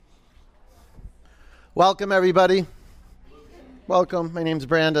Welcome, everybody. Welcome. My name's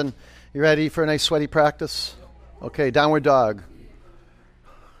Brandon. You ready for a nice sweaty practice? Okay, downward dog.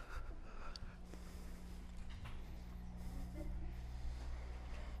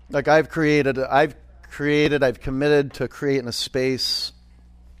 Like I've committed to creating a space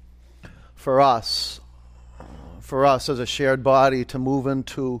for us as a shared body to move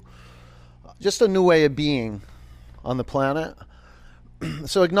into just a new way of being on the planet.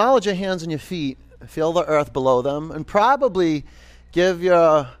 So acknowledge your hands and your feet. Feel the earth below them, and probably give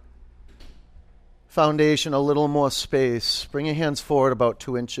your foundation a little more space. Bring your hands forward about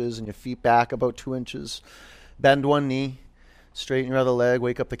 2 inches and your feet back about 2 inches. Bend one knee, straighten your other leg,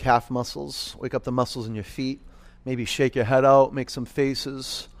 wake up the calf muscles, wake up the muscles in your feet. Maybe shake your head out, make some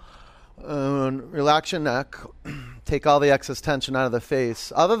faces. Relax your neck. Take all the excess tension out of the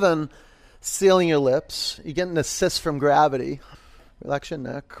face. Other than sealing your lips, you get an assist from gravity. Relax your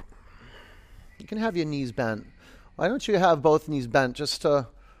neck. You can have your knees bent. Why don't you have both knees bent just to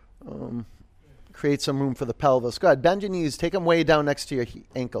create some room for the pelvis? Go ahead, bend your knees. Take them way down next to your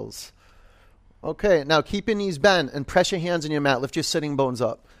ankles. Okay, now keep your knees bent and press your hands on your mat. Lift your sitting bones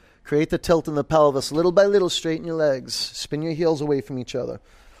up. Create the tilt in the pelvis. Little by little, straighten your legs. Spin your heels away from each other.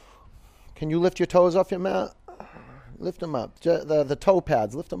 Can you lift your toes off your mat? Lift them up. The toe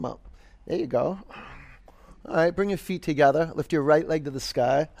pads, lift them up. There you go. All right, bring your feet together. Lift your right leg to the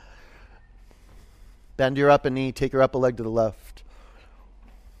sky. Bend your upper knee, take your upper leg to the left.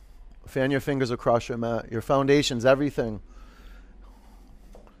 Fan your fingers across your mat. Your foundation's everything.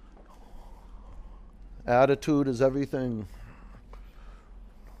 Attitude is everything.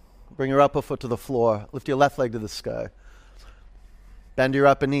 Bring your upper foot to the floor. Lift your left leg to the sky. Bend your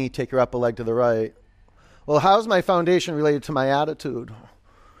upper knee, take your upper leg to the right. Well, how's my foundation related to my attitude?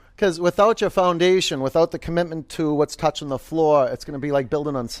 Because without your foundation, without the commitment to what's touching the floor, it's going to be like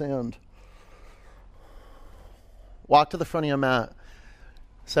building on sand. Walk to the front of your mat.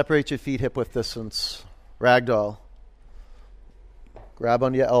 Separate your feet hip-width distance. Ragdoll. Grab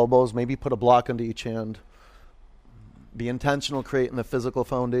onto your elbows. Maybe put a block under each hand. Be intentional creating the physical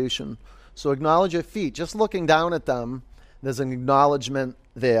foundation. So acknowledge your feet. Just looking down at them, there's an acknowledgement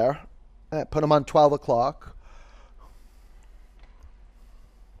there. Put them on 12 o'clock.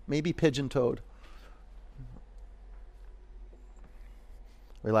 Maybe pigeon-toed.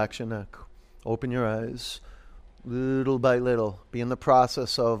 Relax your neck. Open your eyes. Little by little, be in the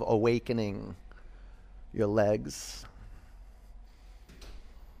process of awakening your legs.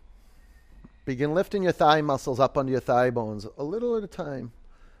 Begin lifting your thigh muscles up under your thigh bones, a little at a time.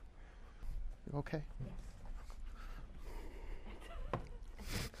 Okay.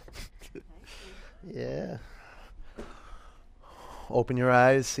 Yeah. Open your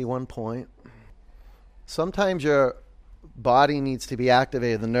eyes, see one point. Sometimes your body needs to be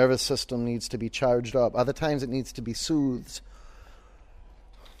activated. The nervous system needs to be charged up. Other times it needs to be soothed.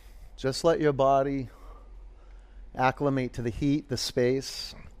 Just let your body acclimate to the heat, the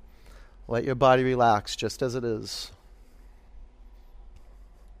space. Let your body relax just as it is.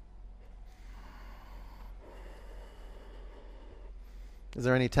 Is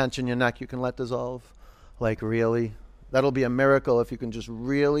there any tension in your neck you can let dissolve? Like really? That'll be a miracle if you can just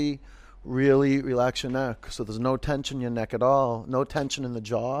really relax your neck. So there's no tension in your neck at all. No tension in the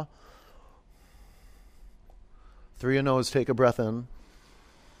jaw. Through your nose, take a breath in.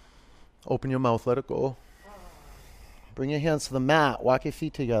 Open your mouth, let it go. Bring your hands to the mat. Walk your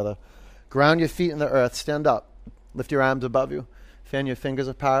feet together. Ground your feet in the earth. Stand up. Lift your arms above you. Fan your fingers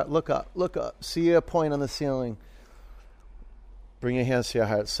apart. Look up. Look up. See a point on the ceiling. Bring your hands to your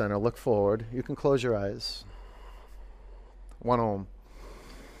heart center. Look forward. You can close your eyes. One Om.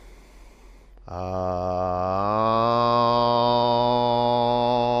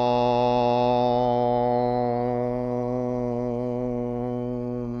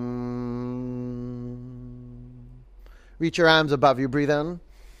 Reach your arms above you. Breathe in.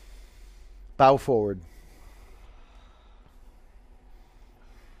 Bow forward.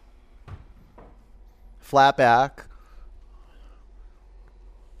 Flat back.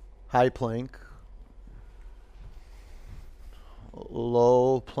 High plank.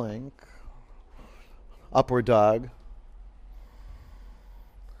 Low plank. Upward dog.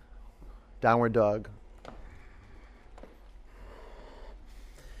 Downward dog.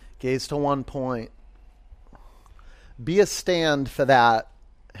 Gaze to one point. Be a stand for that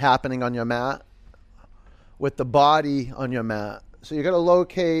happening on your mat with the body on your mat. So you're going to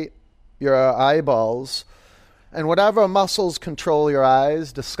locate your eyeballs, and whatever muscles control your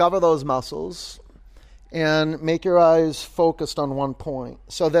eyes, discover those muscles and make your eyes focused on one point.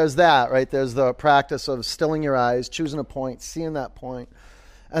 So there's that, right? There's the practice of stilling your eyes, choosing a point, seeing that point.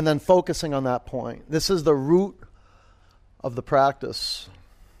 and then focusing on that point. This is the root of the practice.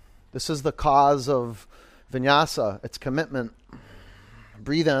 This is the cause of vinyasa. It's commitment.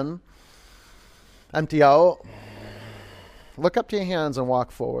 Breathe in. Empty out. Look up to your hands and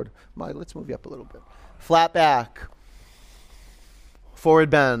walk forward. Let's move you up a little bit. Flat back. Forward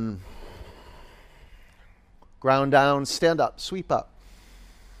bend. Ground down. Stand up. Sweep up.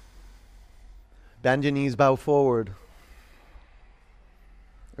 Bend your knees. Bow forward.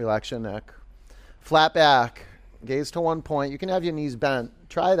 Relax your neck. Flat back. Gaze to one point. You can have your knees bent.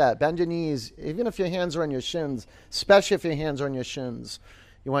 Try that. Bend your knees, even if your hands are on your shins, especially if your hands are on your shins.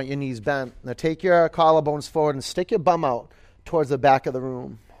 You want your knees bent. Now take your collarbones forward and stick your bum out towards the back of the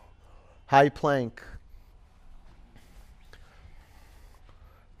room. High plank.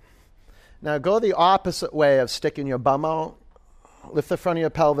 Now go the opposite way of sticking your bum out. Lift the front of your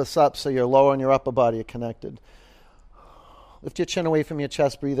pelvis up so your lower and your upper body are connected. Lift your chin away from your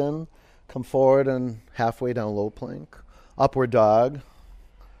chest. Breathe in. Come forward and halfway down low plank. Upward dog.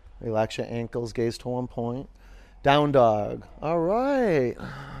 Relax your ankles. Gaze to one point. Down dog. All right.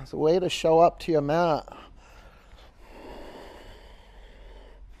 It's a way to show up to your mat.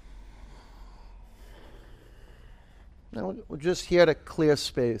 Now we're just here to clear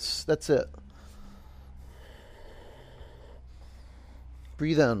space. That's it.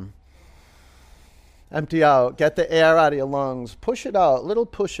 Breathe in. Empty out. Get the air out of your lungs. Push it out. Little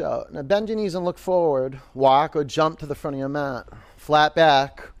push out. Now bend your knees and look forward. Walk or jump to the front of your mat. Flat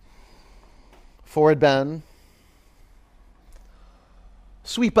back. Forward bend.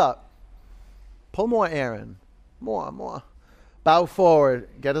 Sweep up. Pull more air in. More. Bow forward.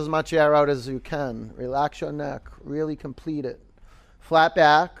 Get as much air out as you can. Relax your neck. Really complete it. Flat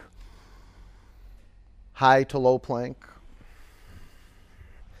back. High to low plank.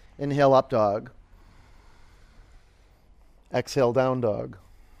 Inhale, up dog. Exhale, down dog.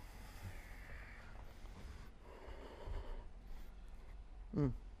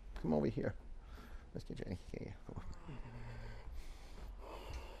 Come over here. Mr. J. Here.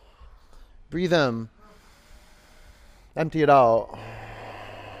 Breathe in. Empty it out.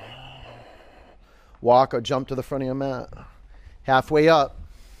 Walk or jump to the front of your mat. Halfway up.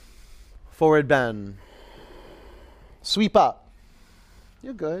 Forward bend. Sweep up.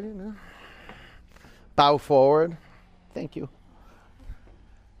 You're good. Bow forward. Thank you.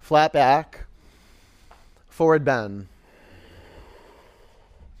 Flat back. Forward bend.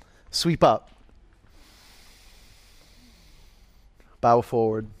 Sweep up. Bow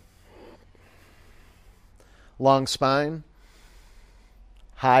forward. Long spine.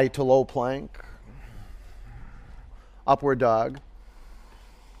 High to low plank. Upward dog.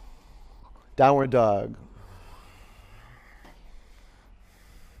 Downward dog.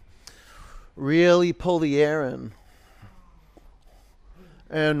 Really pull the air in.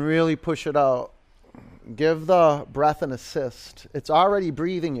 And really push it out. Give the breath an assist. It's already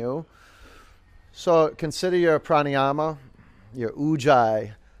breathing you. So consider your pranayama, your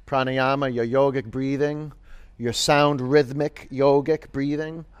ujjayi pranayama, your yogic breathing, your sound rhythmic yogic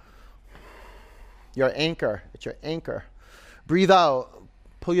breathing, your anchor. It's your anchor. Breathe out.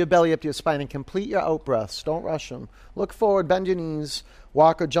 Pull your belly up to your spine and complete your out breaths. Don't rush them. Look forward, bend your knees,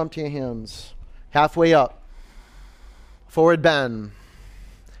 walk or jump to your hands. Halfway up. Forward bend.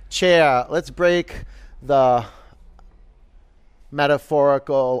 Chair. Let's break the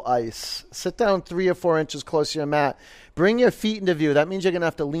metaphorical ice. Sit down 3 or 4 inches close to your mat. Bring your feet into view. That means you're going to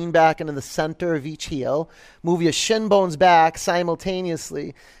have to lean back into the center of each heel. Move your shin bones back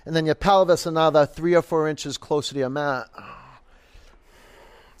simultaneously. And then your pelvis another 3 or 4 inches closer to your mat.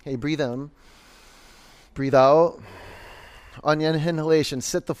 Okay, breathe in. Breathe out. On your inhalation,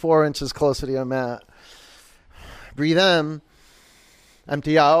 sit the 4 inches closer to your mat. Breathe in.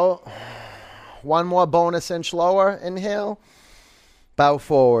 Empty out. 1 more bonus inch lower. Inhale. Bow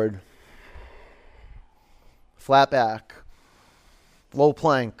forward. Flat back. Low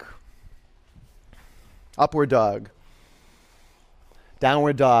plank. Upward dog.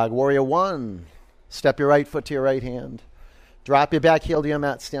 Downward dog. Warrior 1. Step your right foot to your right hand. Drop your back heel to your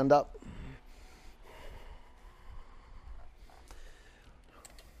mat. Stand up.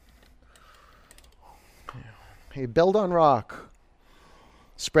 Hey, build on rock.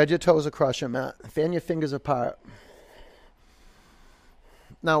 Spread your toes across your mat. Fan your fingers apart.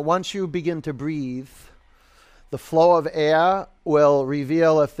 Now, once you begin to breathe, the flow of air will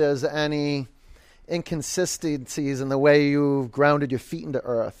reveal if there's any inconsistencies in the way you've grounded your feet into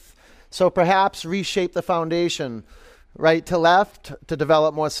earth. So perhaps reshape the foundation, right to left to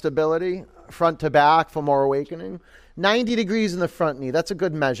develop more stability, front to back for more awakening. 90 degrees in the front knee, that's a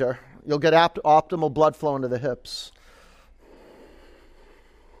good measure. You'll get optimal blood flow into the hips.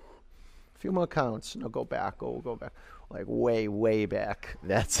 few more counts. No, go back. Go back. Like way, way back.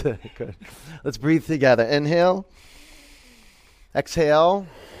 That's it. Good. Let's breathe together. Inhale. Exhale.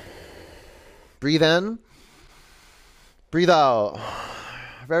 Breathe in. Breathe out.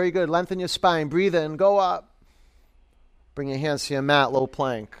 Very good. Lengthen your spine. Breathe in. Go up. Bring your hands to your mat. Low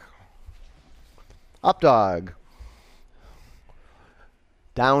plank. Up dog.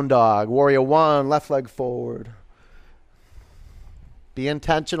 Down dog. Warrior one. Left leg forward. Be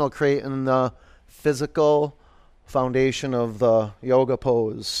intentional creating the physical foundation of the yoga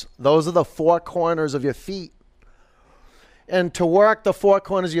pose. Those are the four corners of your feet. And to work the four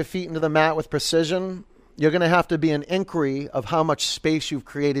corners of your feet into the mat with precision, you're going to have to be an inquiry of how much space you've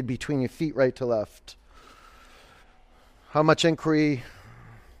created between your feet right to left. How much inquiry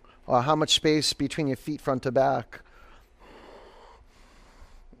or how much space between your feet front to back.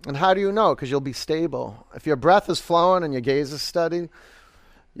 And how do you know? Because you'll be stable. If your breath is flowing and your gaze is steady,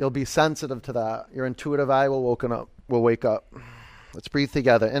 you'll be sensitive to that. Your intuitive eye will wake up. Let's breathe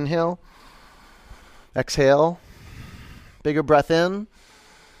together. Inhale. Exhale. Bigger breath in.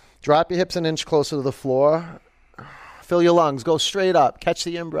 Drop your hips an inch closer to the floor. Fill your lungs. Go straight up. Catch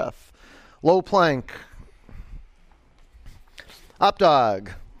the in-breath. Low plank. Up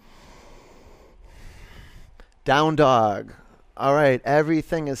dog. Down dog. All right,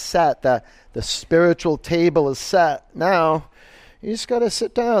 everything is set. The spiritual table is set. Now, you just got to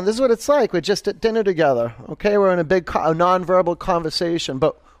sit down. This is what it's like. We're just at dinner together. Okay, we're in a big nonverbal conversation,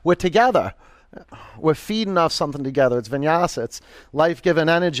 but we're together. We're feeding off something together. It's vinyasa. It's life-giving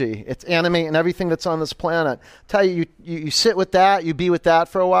energy. It's animating everything that's on this planet. Tell you, you sit with that, you be with that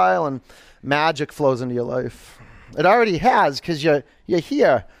for a while, and magic flows into your life. It already has because you're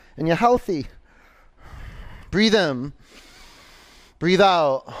here and you're healthy. Breathe in. Breathe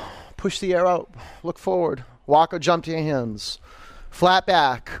out. Push the air out. Look forward. Walk or jump to your hands. Flat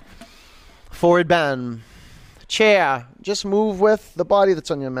back. Forward bend. Chair. Just move with the body that's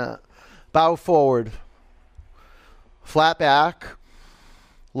on your mat. Bow forward. Flat back.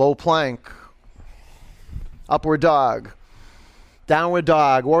 Low plank. Upward dog. Downward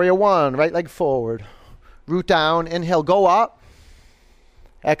dog. Warrior one. Right leg forward. Root down. Inhale. Go up.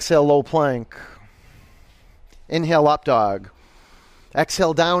 Exhale. Low plank. Inhale. Up dog.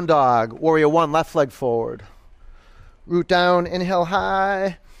 Exhale, down dog. Warrior one, left leg forward. Root down, inhale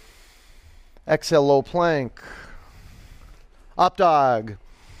high. Exhale, low plank. Up dog.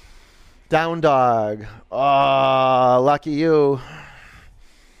 Down dog. Oh, lucky you.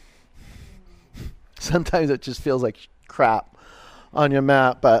 Sometimes it just feels like crap on your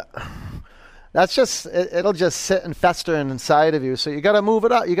mat, but that's just, it'll just sit and fester inside of you. So you got to move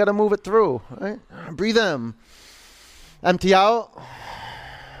it up. You got to move it through. Right? Breathe in. Empty out.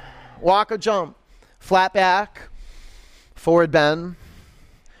 Walk or jump. Flat back. Forward bend.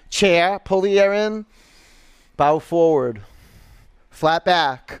 Chair. Pull the air in. Bow forward. Flat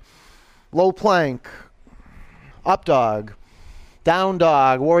back. Low plank. Up dog. Down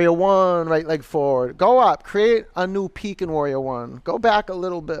dog. Warrior one. Right leg forward. Go up. Create a new peak in warrior one. Go back a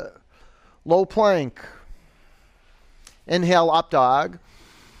little bit. Low plank. Inhale, up dog.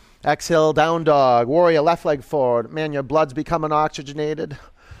 Exhale, down dog. Warrior, left leg forward. Man, your blood's becoming oxygenated.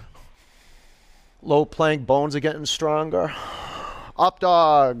 Low plank, bones are getting stronger. Up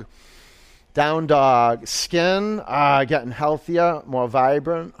dog. Down dog. Skin getting healthier, more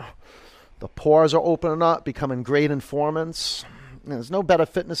vibrant. The pores are opening up, becoming great informants. There's no better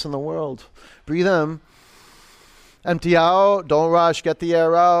fitness in the world. Breathe in. Empty out. Don't rush. Get the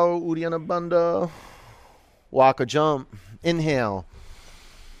air out. Uddiyana Bandha. Walk or jump. Inhale.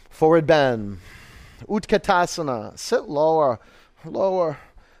 Forward bend. Utkatasana. Sit lower. Lower.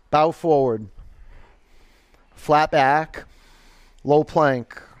 Bow forward. Flat back. Low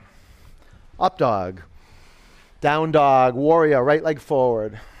plank. Up dog. Down dog. Warrior. Right leg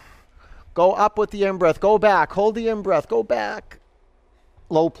forward. Go up with the in-breath. Go back. Hold the in-breath. Go back.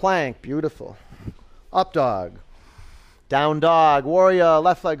 Low plank. Beautiful. Up dog. Down dog. Warrior.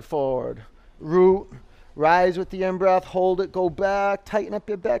 Left leg forward. Root. Rise with the in-breath. Hold it. Go back. Tighten up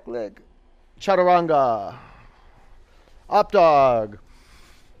your back leg. Chaturanga. Up dog.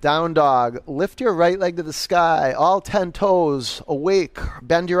 Down dog. Lift your right leg to the sky. All 10 toes awake.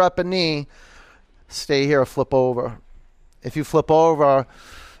 Bend your upper knee. Stay here or flip over. If you flip over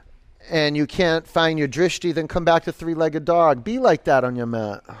and you can't find your drishti, then come back to three-legged dog. Be like that on your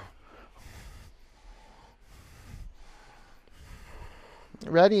mat.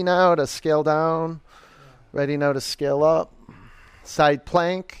 Ready now to scale down. Ready now to scale up. Side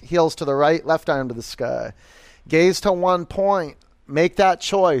plank. Heels to the right. Left arm to the sky. Gaze to one point. Make that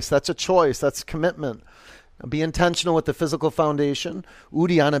choice. That's a choice. That's commitment. Be intentional with the physical foundation.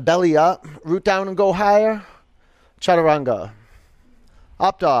 Uddiyana, belly up. Root down and go higher. Chaturanga.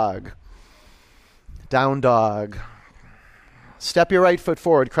 Up dog. Down dog. Step your right foot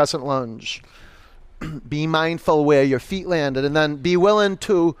forward, crescent lunge. Be mindful where your feet landed, and then be willing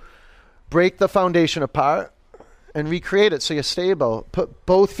to break the foundation apart and recreate it so you're stable. Put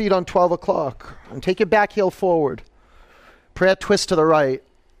both feet on 12 o'clock and take your back heel forward. Prayer twist to the right,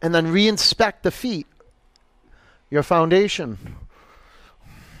 and then re-inspect the feet, your foundation.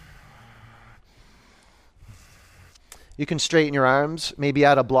 You can straighten your arms, maybe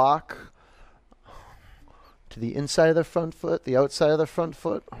add a block to the inside of the front foot, the outside of the front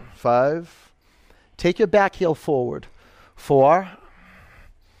foot. 5. Take your back heel forward. 4.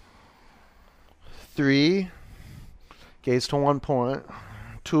 3. Gaze to one point.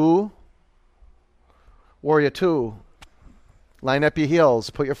 2. Warrior 2. Line up your heels.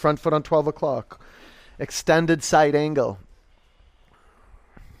 Put your front foot on 12 o'clock. Extended side angle.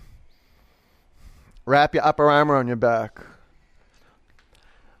 Wrap your upper arm around your back.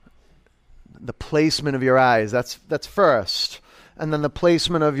 The placement of your eyes, that's first. And then the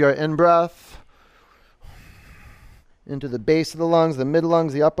placement of your in-breath into the base of the lungs, the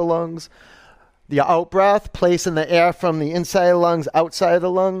mid-lungs, the upper lungs. The out-breath, placing the air from the inside of the lungs, outside of the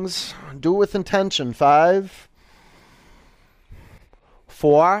lungs. Do it with intention. 5.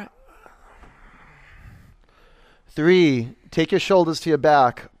 4. 3. Take your shoulders to your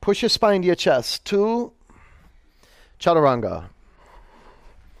back. Push your spine to your chest. 2. Chaturanga.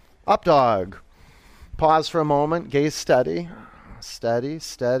 Up dog. Pause for a moment. Gaze steady. Steady,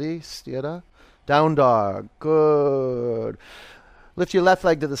 steady, sthira. Down dog. Good. Lift your left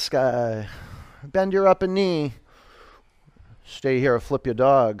leg to the sky. Bend your upper knee. Stay here or flip your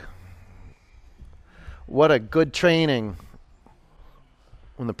dog. What a good training.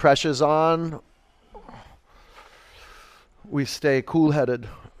 When the pressure's on, we stay cool-headed.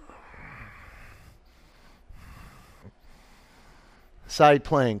 Side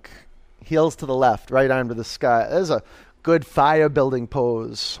plank. Heels to the left, right arm to the sky. There's a good fire-building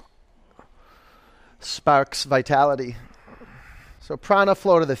pose. Sparks vitality. So prana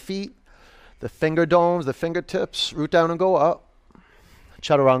flow to the feet, the finger domes, the fingertips. Root down and go up.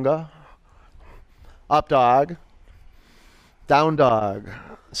 Chaturanga. Up dog. Down dog.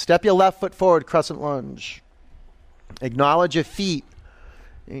 Step your left foot forward, crescent lunge. Acknowledge your feet.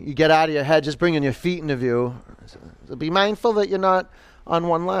 You get out of your head, just bringing your feet into view. So be mindful that you're not on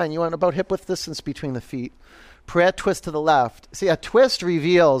one line. You want about hip width distance between the feet. Prayer twist to the left. See, a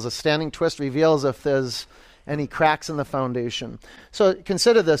standing twist reveals if there's any cracks in the foundation. So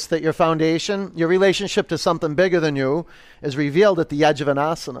consider this, that your foundation, your relationship to something bigger than you, is revealed at the edge of an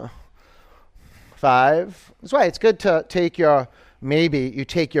asana. 5. That's why it's good to take your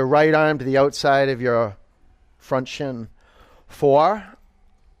right arm to the outside of your front shin. 4.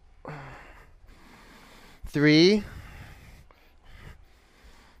 3.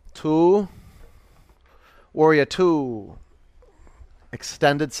 2. Warrior 2.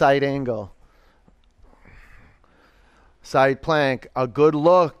 Extended side angle. Side plank. A good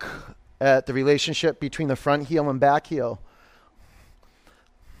look at the relationship between the front heel and back heel.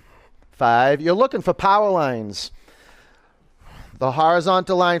 5. You're looking for power lines. The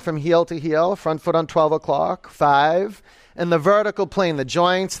horizontal line from heel to heel, front foot on 12 o'clock. 5. And the vertical plane, the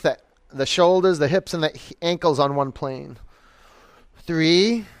joints, the shoulders, the hips, and the ankles on one plane.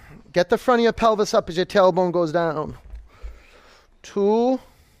 3. Get the front of your pelvis up as your tailbone goes down. 2.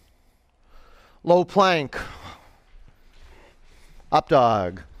 Low plank. Up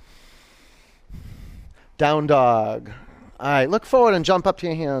dog. Down dog. All right, look forward and jump up to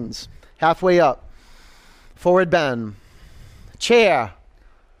your hands. Halfway up. Forward bend. Chair.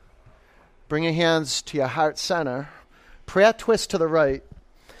 Bring your hands to your heart center. Prayer twist to the right.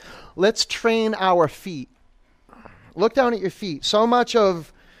 Let's train our feet. Look down at your feet. So much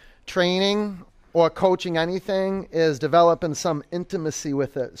of training or coaching anything is developing some intimacy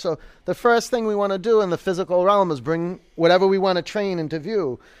with it. So the first thing we want to do in the physical realm is bring whatever we want to train into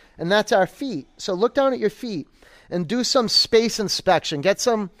view. And that's our feet. So look down at your feet and do some space inspection. Get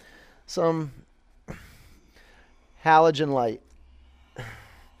some halogen light.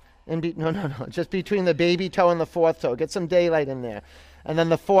 Just between the baby toe and the fourth toe. Get some daylight in there. And then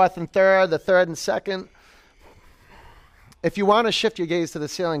the fourth and third, the third and second. If you want to shift your gaze to the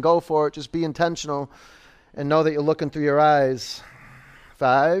ceiling, go for it. Just be intentional and know that you're looking through your eyes.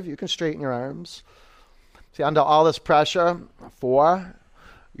 5, you can straighten your arms. See, under all this pressure. 4,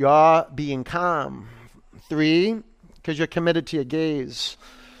 you're being calm. 3, because you're committed to your gaze.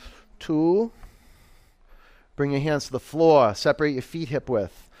 2, bring your hands to the floor. Separate your feet hip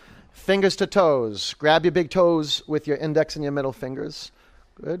width. Fingers to toes. Grab your big toes with your index and your middle fingers.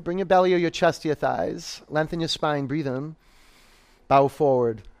 Good. Bring your belly or your chest to your thighs. Lengthen your spine. Breathe in. Bow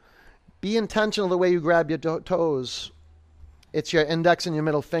forward. Be intentional the way you grab your toes. It's your index and your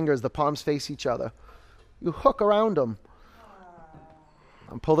middle fingers. The palms face each other. You hook around them.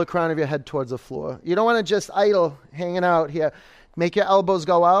 And pull the crown of your head towards the floor. You don't want to just idle, hanging out here. Make your elbows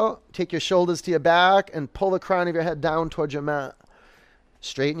go out. Take your shoulders to your back and pull the crown of your head down towards your mat.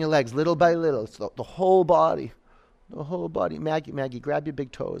 Straighten your legs little by little. It's the whole body. The whole body. Maggie, grab your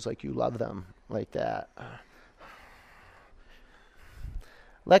big toes like you love them. Like that.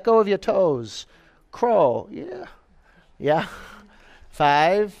 Let go of your toes. Crawl. Yeah. Yeah.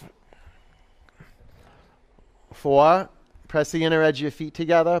 5, 4. Press the inner edge of your feet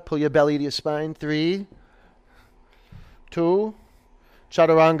together. Pull your belly to your spine. 3, 2.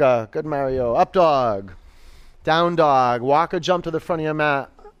 Chaturanga. Good, Mario. Up dog. Down dog. Walk or jump to the front of your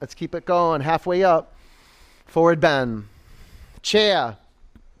mat. Let's keep it going. Halfway up. Forward bend. Chair.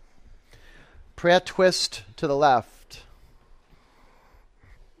 Prayer twist to the left.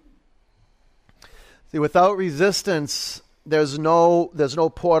 See, without resistance, there's no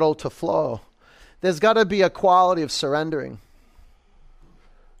portal to flow. There's got to be a quality of surrendering.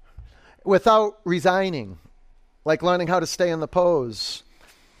 Without resigning, like learning how to stay in the pose.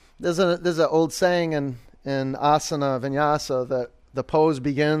 There's an old saying in asana, vinyasa, that the pose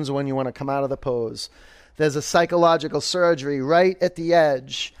begins when you want to come out of the pose. There's a psychological surgery right at the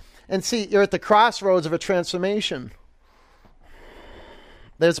edge. And see, you're at the crossroads of a transformation.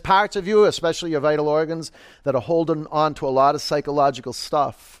 There's parts of you, especially your vital organs, that are holding on to a lot of psychological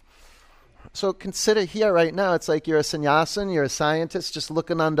stuff. So consider here right now, it's like you're a sannyasin, you're a scientist just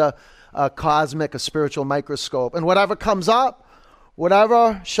looking under a cosmic, a spiritual microscope. And whatever comes up,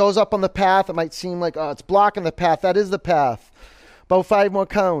 whatever shows up on the path, it might seem like, oh, it's blocking the path. That is the path. About 5 more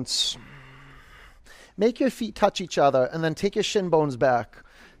counts. Make your feet touch each other and then take your shin bones back.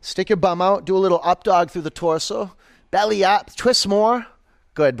 Stick your bum out. Do a little up dog through the torso. Belly up. Twist more.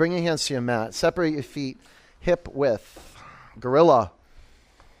 Good. Bring your hands to your mat. Separate your feet hip width. Gorilla.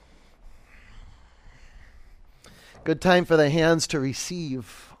 Good time for the hands to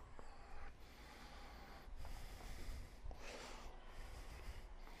receive.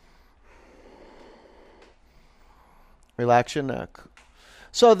 Relax your neck.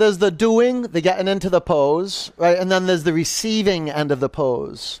 So there's the doing, the getting into the pose, right? And then there's the receiving end of the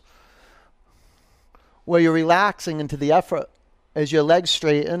pose, where you're relaxing into the effort. As your legs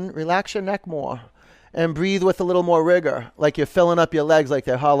straighten, relax your neck more. And breathe with a little more rigor, like you're filling up your legs like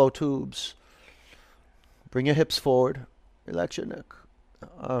they're hollow tubes. Bring your hips forward. Relax your neck.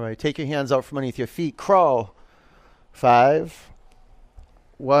 All right, take your hands out from underneath your feet. Crawl. 5.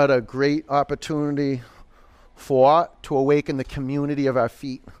 What a great opportunity. 4, to awaken the community of our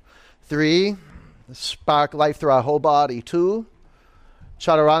feet. 3, spark life through our whole body. 2,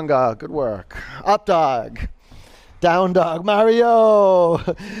 chaturanga, good work. Up dog, down dog, Mario.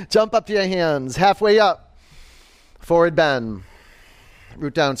 Jump up to your hands, halfway up. Forward bend,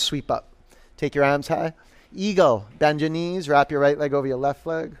 root down, sweep up. Take your arms high. Eagle, bend your knees, wrap your right leg over your left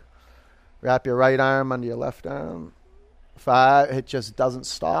leg. Wrap your right arm under your left arm. 5, it just doesn't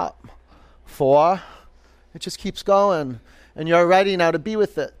stop. 4, it just keeps going. And you're ready now to be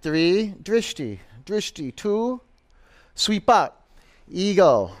with it. 3, drishti. Drishti. 2, sweep up.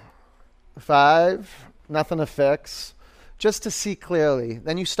 Eagle. 5, nothing to fix. Just to see clearly.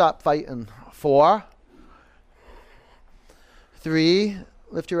 Then you stop fighting. 4, 3,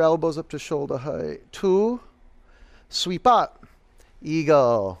 lift your elbows up to shoulder height. 2, sweep up.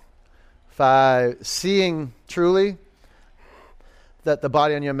 Eagle. 5, seeing truly that the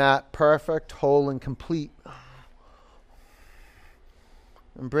body on your mat, perfect, whole, and complete.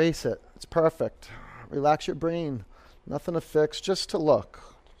 Embrace it. It's perfect. Relax your brain. Nothing to fix, just to look,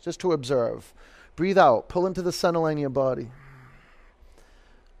 just to observe. Breathe out. Pull into the center line of your body.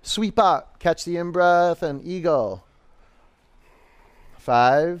 Sweep up. Catch the in-breath and eagle.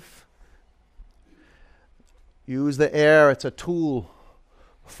 5. Use the air. It's a tool.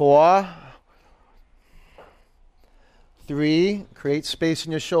 4. 3, create space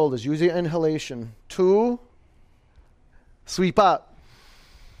in your shoulders. Use your inhalation. 2, sweep up.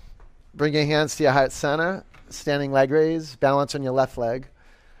 Bring your hands to your heart center. Standing leg raise. Balance on your left leg.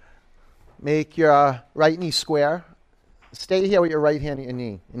 Make your right knee square. Stay here with your right hand at your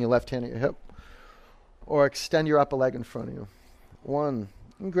knee and your left hand at your hip. Or extend your upper leg in front of you. 1.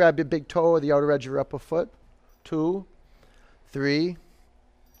 And grab your big toe or the outer edge of your upper foot. 2, 3,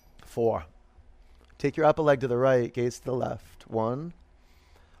 4. Take your upper leg to the right, gaze to the left. 1,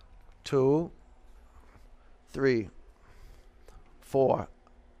 2, 3, 4,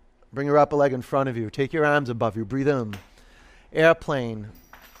 Bring your upper leg in front of you. Take your arms above you. Breathe in. Airplane.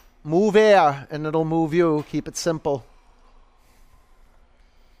 Move air and it'll move you. Keep it simple.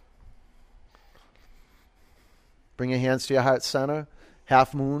 Bring your hands to your heart center.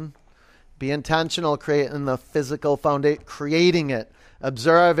 Half moon. Be intentional, creating the physical foundation, creating it,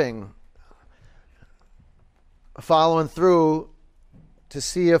 observing, following through to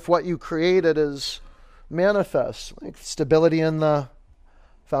see if what you created is manifest. Like stability in the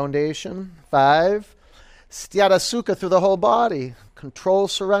foundation. 5. Sthira Sukha through the whole body. Control,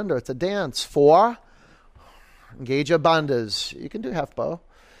 surrender. It's a dance. 4. Engage your bandhas. You can do half bow.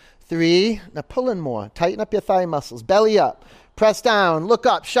 3. Now pull in more. Tighten up your thigh muscles. Belly up. Press down. Look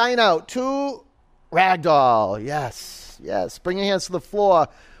up. Shine out. 2. Ragdoll. Yes. Yes. Bring your hands to the floor.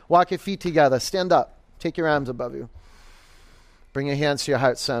 Walk your feet together. Stand up. Take your arms above you. Bring your hands to your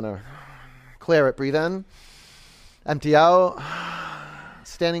heart center. Clear it. Breathe in. Empty out.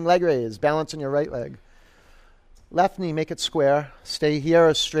 Standing leg raise. Balance on your right leg. Left knee, make it square. Stay here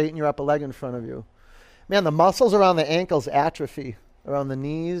or straighten your upper leg in front of you. Man, the muscles around the ankles atrophy. Around the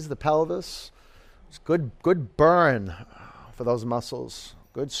knees, the pelvis. It's good burn for those muscles.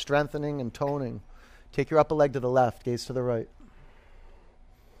 Good strengthening and toning. Take your upper leg to the left, gaze to the right.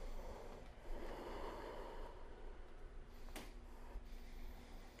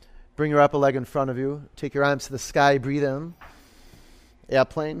 Bring your upper leg in front of you. Take your arms to the sky, breathe in.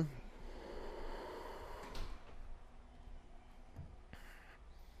 Airplane.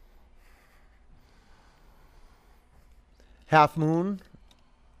 Half moon.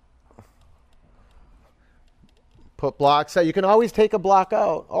 Put blocks out. You can always take a block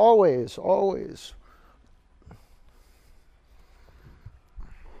out. Always, always.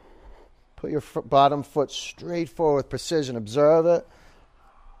 Put your bottom foot straight forward with precision. Observe it.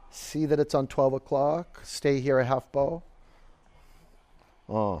 See that it's on 12 o'clock. Stay here a half bow.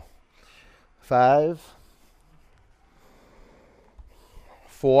 5.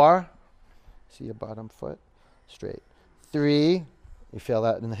 4. See your bottom foot. Straight. 3. You feel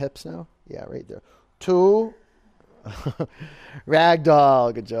that in the hips now? Yeah, right there. 2.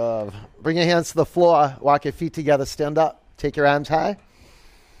 Ragdoll. Good job. Bring your hands to the floor. Walk your feet together. Stand up. Take your arms high.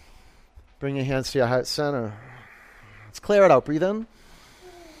 Bring your hands to your heart center. Let's clear it out. Breathe in.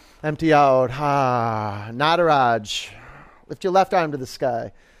 Empty out. Nataraj. Lift your left arm to the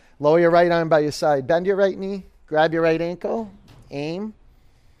sky. Lower your right arm by your side. Bend your right knee. Grab your right ankle. Aim.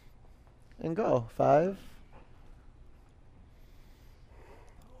 And go. 5.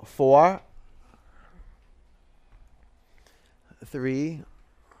 4. 3.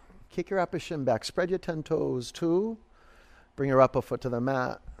 Kick your upper shin back. Spread your 10 toes. 2. Bring your upper foot to the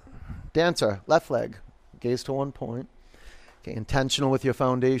mat. Dancer. Left leg. Gaze to one point. Okay, intentional with your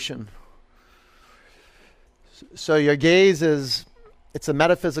foundation. So your gaze it's a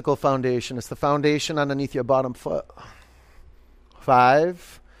metaphysical foundation. It's the foundation underneath your bottom foot.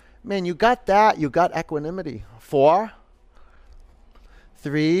 5. Man, you got that. You got equanimity. 4.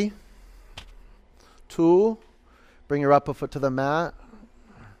 3. 2. Bring your upper foot to the mat.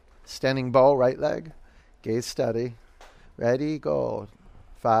 Standing bow, right leg. Gaze steady. Ready, go.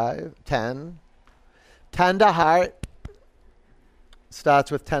 5. 10. Tender heart.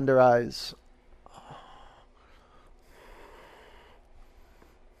 Starts with tender eyes.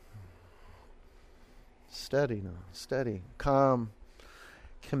 Steady now. Steady. Calm.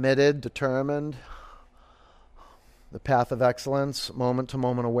 Committed. Determined. The path of excellence. Moment to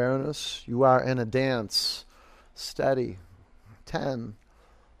moment awareness. You are in a dance. Steady. 10.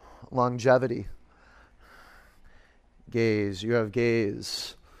 Longevity. Gaze. You have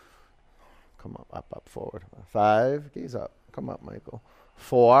gaze. Come up, forward. 5. Gaze up. Come up, Michael.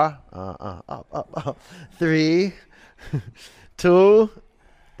 4. Up. 3. 2.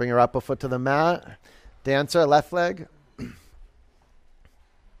 Bring your upper foot to the mat. Dancer, left leg.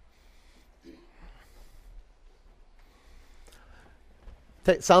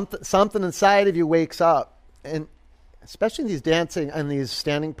 Something inside of you wakes up. And especially in these dancing and these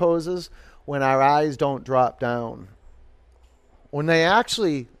standing poses, when our eyes don't drop down. When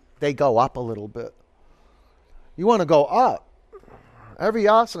they go up a little bit. You want to go up. Every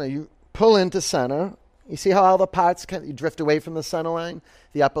asana, you pull into center. You see how all the parts you drift away from the center line?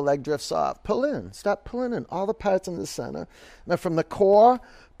 The upper leg drifts off. Pull in. Stop pulling in. All the parts in the center. Now from the core,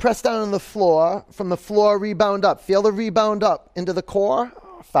 press down on the floor. From the floor, rebound up. Feel the rebound up into the core.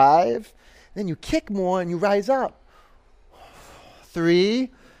 5. Then you kick more and you rise up. 3.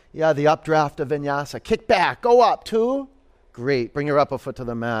 Yeah, the updraft of vinyasa. Kick back. Go up. 2. Great. Bring your upper foot to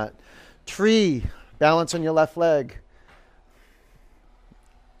the mat. Tree. Balance on your left leg.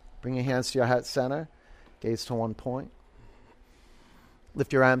 Bring your hands to your heart center. Gaze to one point.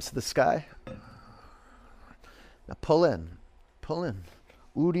 Lift your arms to the sky. Now pull in. Pull in.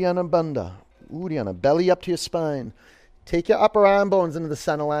 Uddiyana Bandha. Uddiyana. Belly up to your spine. Take your upper arm bones into the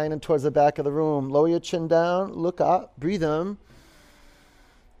center line and towards the back of the room. Lower your chin down. Look up. Breathe in.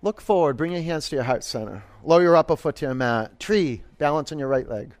 Look forward. Bring your hands to your heart center. Lower your upper foot to your mat. Tree. Balance on your right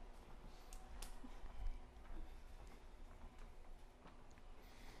leg.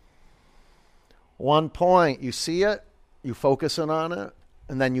 One point. You see it. You focusing on it.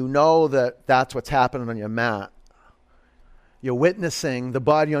 And then you know that that's what's happening on your mat. You're witnessing the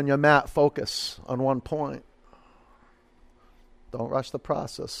body on your mat focus on one point. Don't rush the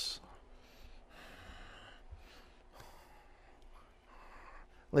process.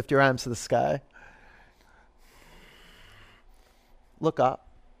 Lift your arms to the sky. Look up.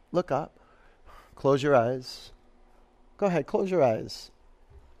 Look up. Close your eyes. Go ahead, close your eyes.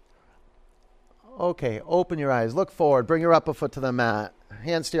 Okay, open your eyes. Look forward. Bring your upper foot to the mat.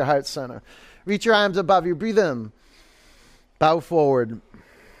 Hands to your heart center. Reach your arms above you. Breathe in. Bow forward.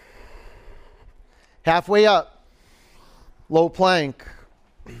 Halfway up. Low plank.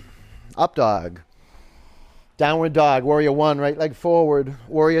 Up dog. Downward dog. Warrior 1, right leg forward.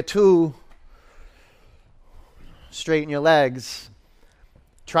 Warrior 2. Straighten your legs.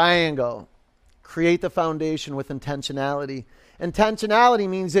 Triangle. Create the foundation with intentionality. Intentionality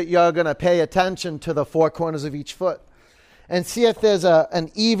means that you're going to pay attention to the four corners of each foot and see if there's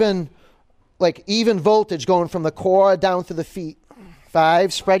an even voltage going from the core down to the feet.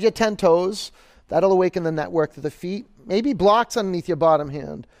 5, spread your 10 toes. That'll awaken the network to the feet. Maybe blocks underneath your bottom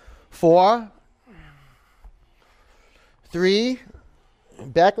hand. 4, 3,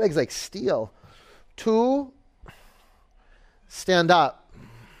 back legs like steel. 2, stand up,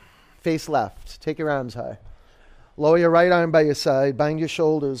 face left. Take your arms high. Lower your right arm by your side. Bind your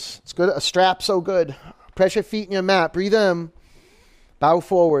shoulders. It's good. A strap so good. Press your feet in your mat. Breathe in. Bow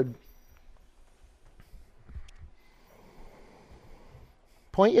forward.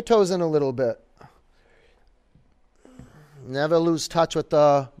 Point your toes in a little bit. Never lose touch with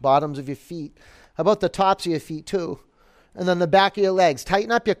the bottoms of your feet. How about the tops of your feet too? And then the back of your legs.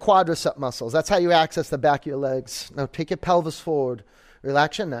 Tighten up your quadricep muscles. That's how you access the back of your legs. Now take your pelvis forward.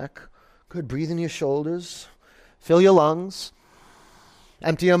 Relax your neck. Good. Breathe in your shoulders. Fill your lungs.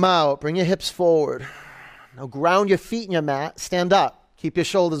 Empty them out. Bring your hips forward. Now ground your feet in your mat. Stand up. Keep your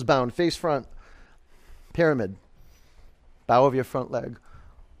shoulders bound. Face front. Pyramid. Bow of your front leg.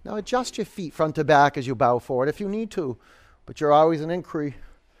 Now adjust your feet front to back as you bow forward if you need to. But you're always an inquiry.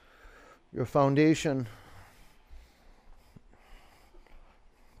 Your foundation.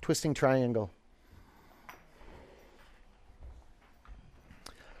 Twisting triangle.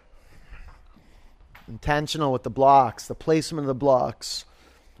 Intentional with the blocks, the placement of the blocks,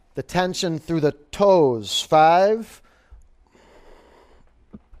 the tension through the toes. 5,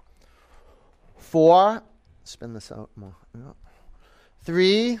 4, spin this out more.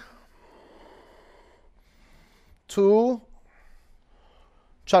 3, 2,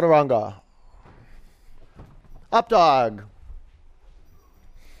 chaturanga. Up dog.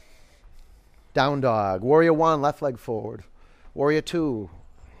 Down dog. Warrior 1, left leg forward. Warrior 2.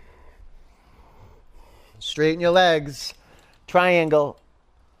 Straighten your legs. Triangle.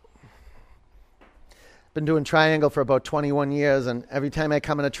 Been doing triangle for about 21 years, and every time I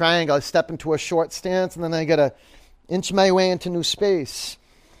come in a triangle, I step into a short stance, and then I got to inch my way into new space.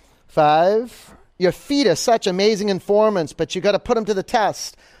 5. Your feet are such amazing informants, but you got to put them to the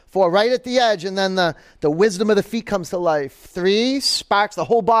test. 4, right at the edge, and then the wisdom of the feet comes to life. 3, sparks the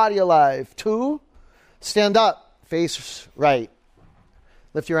whole body alive. 2, stand up, face right.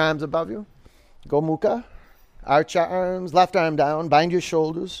 Lift your arms above you. Go mukha. Arch your arms, left arm down, bind your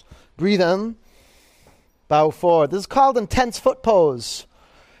shoulders. Breathe in. Bow forward. This is called intense foot pose.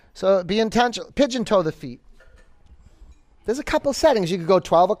 So be intentional. Pigeon toe the feet. There's a couple settings. You could go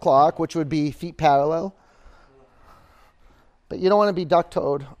 12 o'clock, which would be feet parallel. But you don't want to be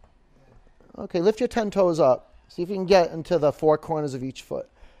duck-toed. Okay, lift your 10 toes up. See if you can get into the four corners of each foot.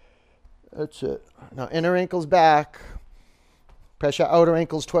 That's it. Now inner ankles back. Press your outer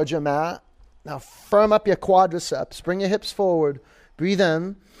ankles towards your mat. Now firm up your quadriceps. Bring your hips forward. Breathe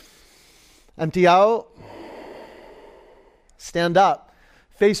in. Empty out. Stand up.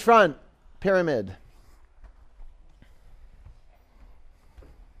 Face front. Pyramid.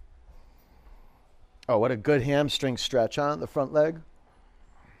 Oh, what a good hamstring stretch, huh? The front leg.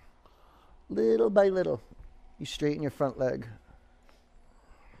 Little by little, you straighten your front leg.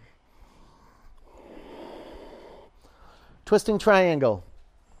 Twisting triangle.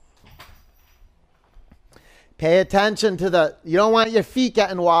 Pay attention to you don't want your feet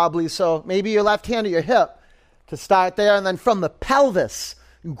getting wobbly, so maybe your left hand or your hip to start there. And then from the pelvis,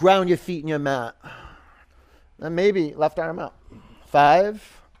 you ground your feet in your mat. Then maybe left arm up.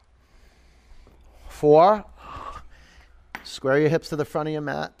 5, 4. Square your hips to the front of your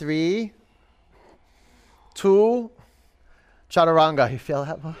mat. 3, 2. Chaturanga. You feel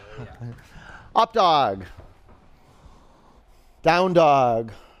that one? Okay. Up dog. Down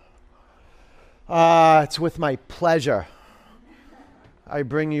dog. It's with my pleasure I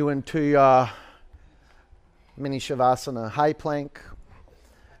bring you into your mini Shavasana. High plank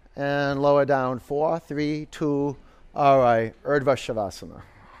and lower down. 4, 3, 2. All right. Urdhva Shavasana.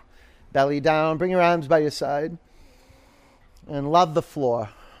 Belly down. Bring your arms by your side. And love the floor.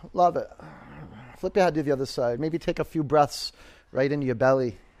 Love it. Flip your head to the other side. Maybe take a few breaths right into your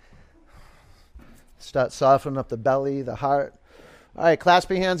belly. Start softening up the belly, the heart. All right, clasp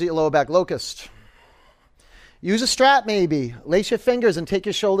your hands at your lower back, locust. Use a strap maybe. Lace your fingers and take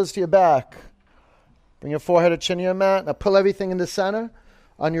your shoulders to your back. Bring your forehead or chin to your mat. Now pull everything into center.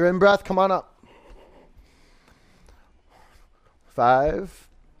 On your in-breath, come on up. 5.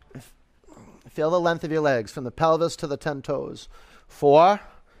 Feel the length of your legs from the pelvis to the 10 toes. 4.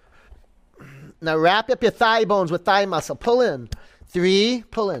 Now wrap up your thigh bones with thigh muscle. Pull in. 3.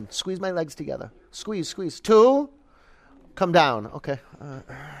 Pull in. Squeeze my legs together. Squeeze, squeeze. 2. Come down. Okay.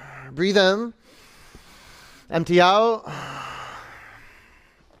 Breathe in. Empty out.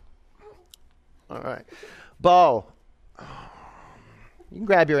 All right. Bow. You can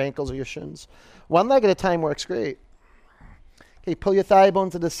grab your ankles or your shins. One leg at a time works great. Okay, pull your thigh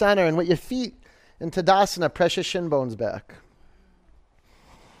bones to the center, and with your feet in Tadasana, press your shin bones back.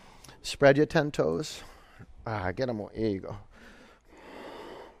 Spread your 10 toes. Get them more. Here you go.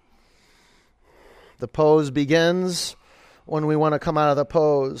 The pose begins when we want to come out of the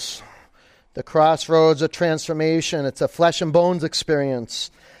pose. The crossroads of transformation. It's a flesh and bones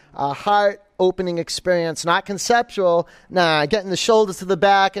experience. A heart-opening experience, not conceptual. Getting the shoulders to the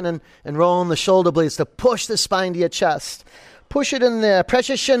back and rolling the shoulder blades to push the spine to your chest. Push it in there. Press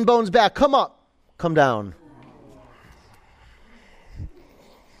your shin bones back. Come up. Come down.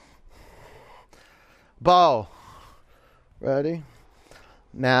 Bow. Ready?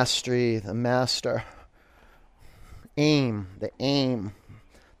 Mastery, the master. Aim, the aim.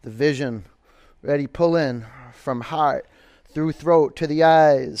 The vision. Ready? Pull in from heart, through throat to the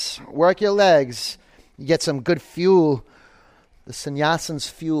eyes. Work your legs. You get some good fuel. The sannyasin's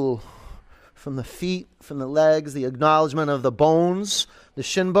fuel. From the feet, from the legs, the acknowledgement of the bones, the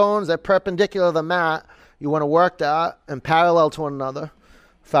shin bones, they're perpendicular to the mat. You want to work that and parallel to one another.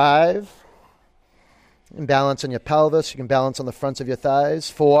 5. And balance on your pelvis. You can balance on the fronts of your thighs.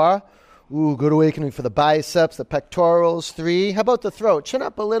 4. Good awakening for the biceps, the pectorals. 3. How about the throat? Chin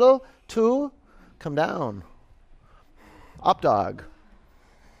up a little. 2. Come down. Up dog.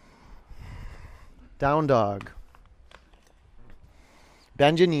 Down dog.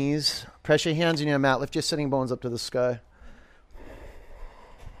 Bend your knees. Press your hands in your mat. Lift your sitting bones up to the sky.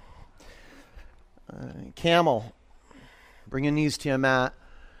 Camel. Bring your knees to your mat.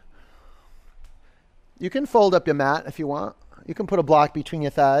 You can fold up your mat if you want. You can put a block between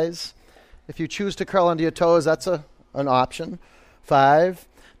your thighs. If you choose to curl under your toes, that's an option. 5.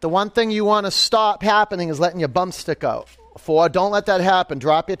 The one thing you want to stop happening is letting your bum stick out. 4. Don't let that happen.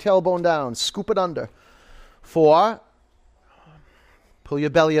 Drop your tailbone down. Scoop it under. 4. Pull your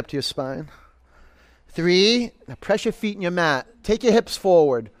belly up to your spine. 3. Now press your feet in your mat. Take your hips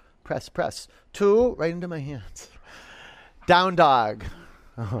forward. Press, press. 2. Right into my hands. Down dog.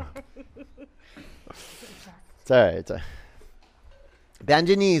 It's all right. Bend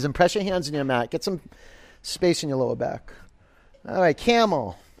your knees and press your hands in your mat. Get some space in your lower back. All right,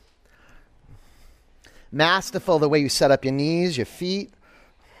 camel. Masterful the way you set up your knees, your feet.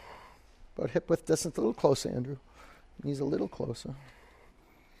 About hip width distance. A little closer, Andrew. Knees a little closer.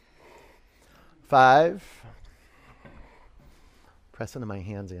 5. Press into my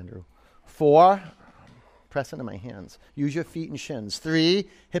hands, Andrew. 4. Press into my hands. Use your feet and shins. 3.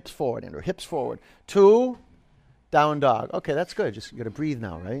 Hips forward, Andrew. Hips forward. 2. Down dog. Okay, that's good. Just you got to breathe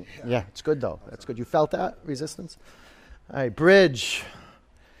now, right? Yeah, it's good though. That's good. You felt that resistance? All right, bridge.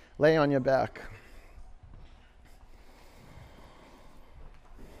 Lay on your back.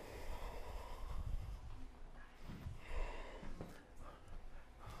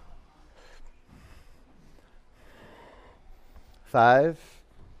 Five.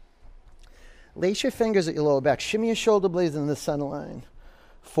 Lace your fingers at your lower back. Shimmy your shoulder blades in the center line.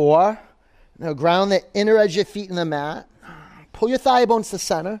 4. Now ground the inner edge of your feet in the mat. Pull your thigh bones to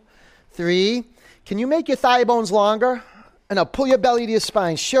center. 3. Can you make your thigh bones longer? And now pull your belly to your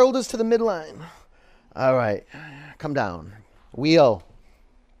spine. Shoulders to the midline. All right. Come down. Wheel.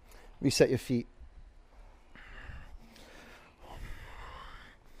 Reset your feet.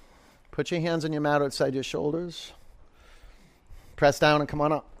 Put your hands on your mat outside your shoulders. Press down and come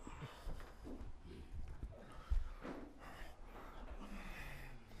on up.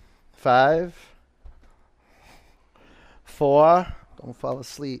 5, 4, don't fall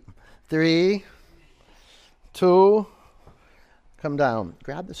asleep. 3, 2, come down.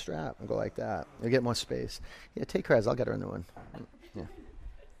 Grab the strap and go like that. You'll get more space. Yeah, take hers. I'll get her a new one. Yeah.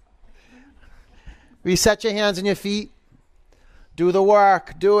 Reset your hands and your feet. Do the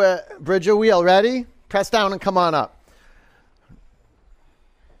work. Do it. Bridge your wheel. Ready? Press down and come on up.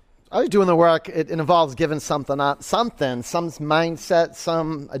 Are you doing the work? It involves giving something up, some mindset,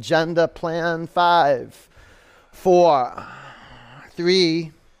 some agenda, plan. 5, 4,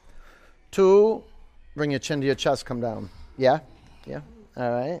 3, 2. Bring your chin to your chest. Come down. Yeah? Yeah?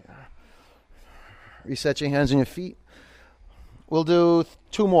 All right. Reset your hands and your feet. We'll do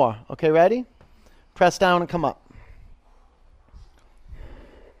 2 more. Okay, ready? Press down and come up.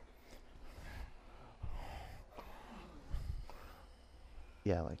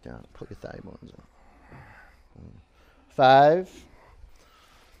 Yeah, like that. Put your thigh bones in. 5,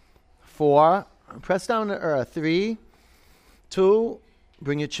 4. Press down to earth. 3, 2.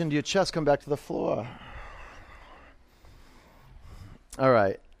 Bring your chin to your chest. Come back to the floor. All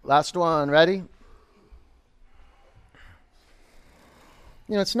right. Last one. Ready?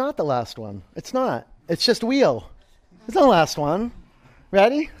 It's not the last one. It's not. It's just wheel. It's not the last one.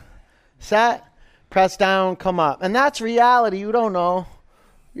 Ready? Set. Press down. Come up. And that's reality. You don't know.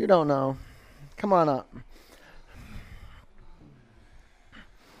 You don't know. Come on up.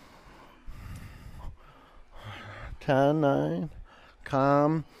 Ten, 9.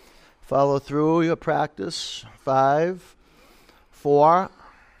 Calm. Follow through your practice. 5, 4,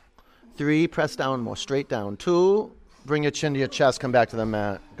 3. Press down more. Straight down. 2. Bring your chin to your chest. Come back to the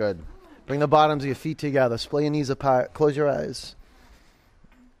mat. Good. Bring the bottoms of your feet together. Splay your knees apart. Close your eyes.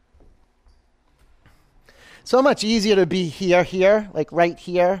 So much easier to be here, like right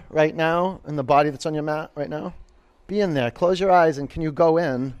here, right now, in the body that's on your mat right now. Be in there. Close your eyes, and can you go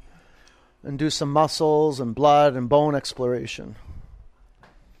in and do some muscles and blood and bone exploration?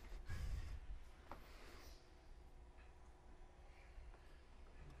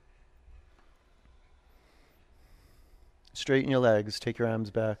 Straighten your legs. Take your arms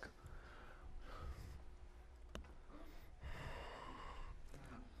back.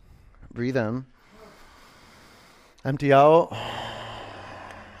 Breathe in. Empty out.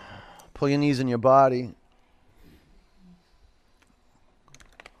 Pull your knees in your body.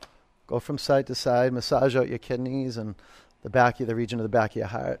 Go from side to side. Massage out your kidneys and the region of the back of your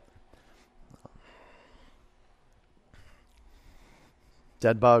heart.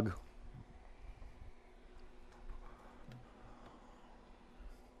 Dead bug.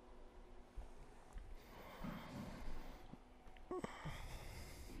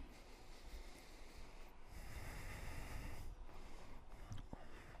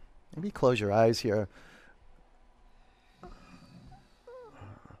 Maybe close your eyes here.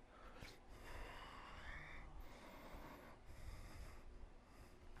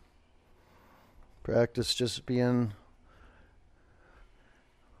 Practice just being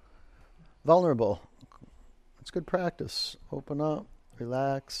vulnerable. It's good practice. Open up,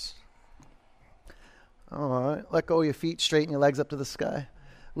 relax. All right, let go of your feet, straighten your legs up to the sky.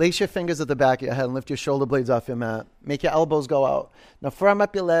 Lace your fingers at the back of your head and lift your shoulder blades off your mat. Make your elbows go out. Now firm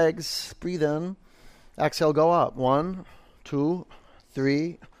up your legs. Breathe in. Exhale, go up. 1, 2,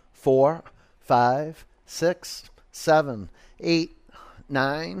 3, 4, 5, 6, 7, 8,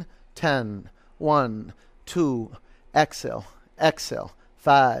 9, 10. 1, 2, exhale, exhale.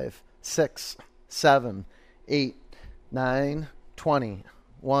 5, 6, 7, 8, 9, 20.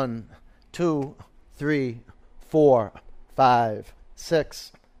 1, 2, 3, 4, 5,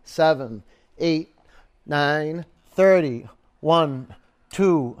 6, 7, 8, 9, 30. 1,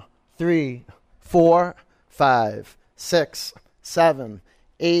 2, 3, 4, 5, 6, 7,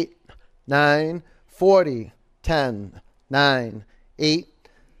 8, 9, 40. 10, 9, 8,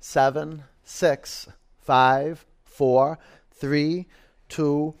 7, 6, 5, 4, 3,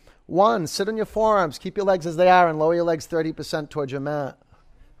 2, 1. Sit on your forearms. Keep your legs as they are and lower your legs 30% towards your mat.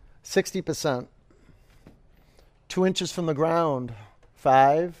 60%. 2 inches from the ground.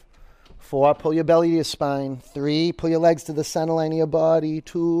 5, 4, pull your belly to your spine. 3, pull your legs to the center line of your body.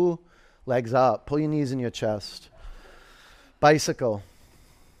 2, legs up. Pull your knees in your chest. Bicycle.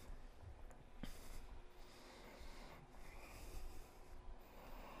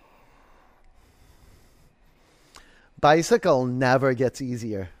 Bicycle never gets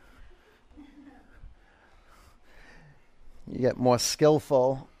easier. You get more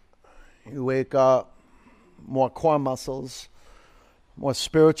skillful. You wake up, more core muscles. more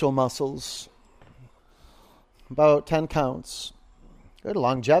spiritual muscles. About 10 counts. Good.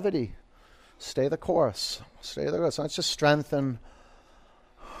 Longevity. Stay the course. Stay the course. Not just strength and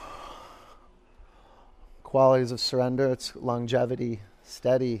qualities of surrender. It's longevity.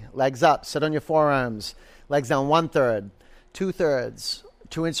 Steady. Legs up. Sit on your forearms. Legs down 1/3. 2/3.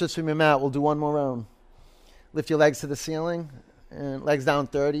 2 inches from your mat. We'll do one more round. Lift your legs to the ceiling. And legs down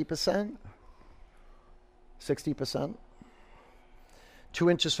 30%. 60%. 2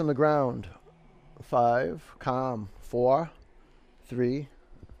 inches from the ground. 5. Calm. 4. 3.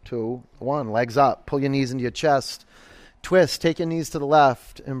 2. 1. Legs up. Pull your knees into your chest. Twist. Take your knees to the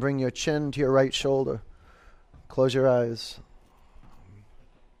left and bring your chin to your right shoulder. Close your eyes.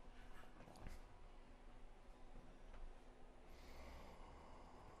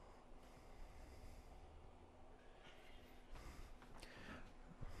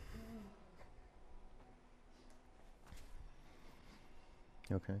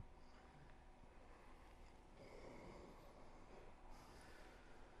 Okay.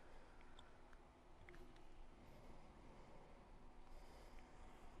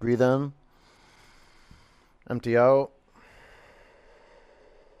 Breathe in. Empty out.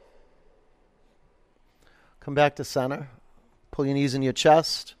 Come back to center. Pull your knees in your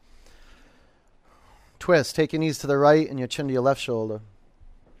chest. Twist. Take your knees to the right and your chin to your left shoulder.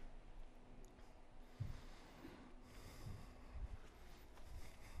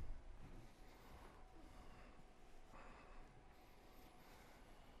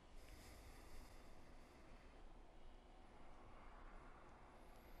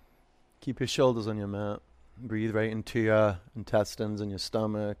 Keep your shoulders on your mat. Breathe right into your intestines and your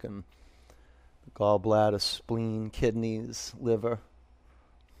stomach and the gallbladder, spleen, kidneys, liver.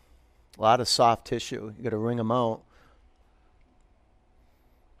 A lot of soft tissue. You got to wring them out.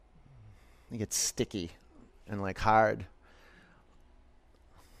 They get sticky and like hard.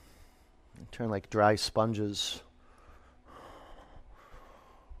 They turn like dry sponges.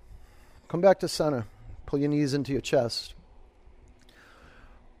 Come back to center. Pull your knees into your chest.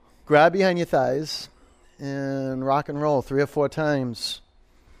 Grab behind your thighs and rock and roll 3 or 4 times.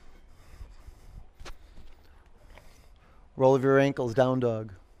 Roll of your ankles, down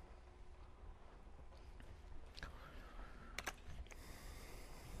dog.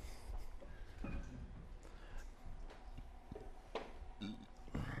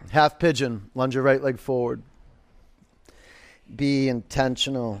 Half pigeon, lunge your right leg forward. Be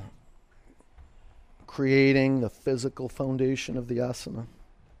intentional, creating the physical foundation of the asana.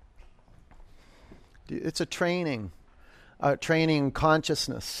 It's a training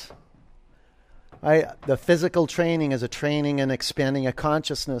consciousness. Right? The physical training is a training in expanding a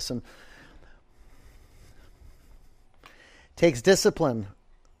consciousness, and takes discipline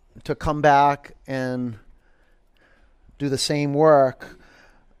to come back and do the same work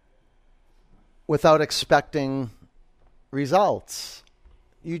without expecting results.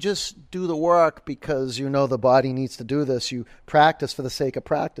 You just do the work because you know the body needs to do this. You practice for the sake of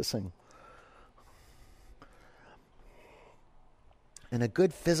practicing. And a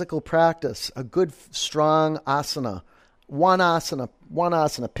good physical practice, a good strong asana, one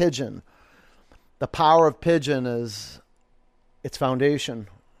asana, pigeon. The power of pigeon is its foundation.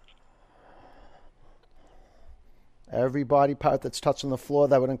 Every body part that's touching the floor,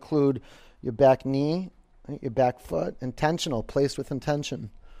 that would include your back knee, your back foot, intentional, placed with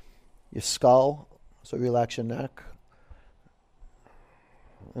intention. Your skull, so relax your neck.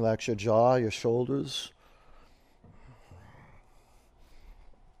 Relax your jaw, your shoulders.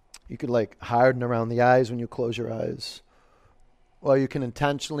 You could like harden around the eyes when you close your eyes. Or you can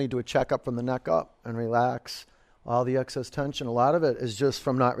intentionally do a checkup from the neck up and relax all the excess tension. A lot of it is just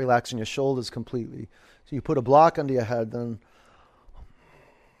from not relaxing your shoulders completely. So you put a block under your head, then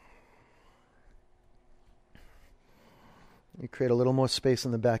you create a little more space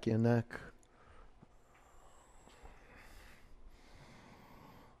in the back of your neck.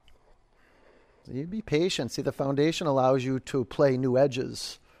 So you be patient. See, the foundation allows you to play new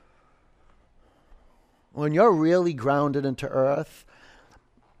edges. When you're really grounded into earth,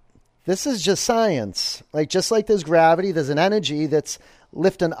 this is just science. Like just like there's gravity, there's an energy that's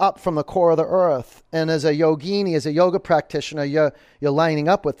lifting up from the core of the earth. And as a yogini, as a yoga practitioner, you're lining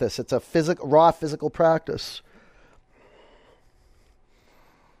up with this. It's a raw physical practice.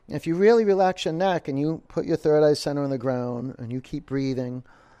 If you really relax your neck and you put your third eye center on the ground and you keep breathing,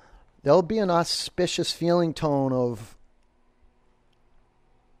 there'll be an auspicious feeling tone of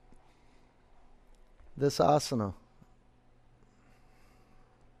this asana.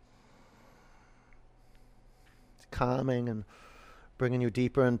 It's calming and bringing you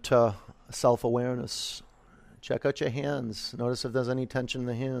deeper into self-awareness, Check out your hands. Notice if there's any tension in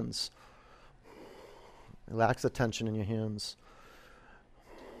the hands. Relax the tension in your hands.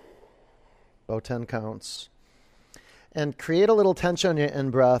 About 10 counts. And create a little tension on your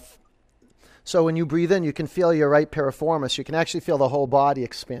in-breath. So when you breathe in, you can feel your right piriformis. You can actually feel the whole body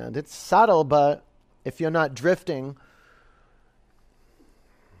expand. It's subtle, but if you're not drifting,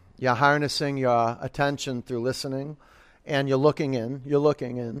 you're harnessing your attention through listening, and you're looking in.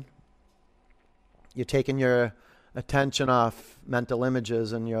 You're taking your attention off mental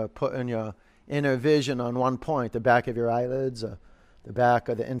images, and you're putting your inner vision on one point, the back of your eyelids, or the back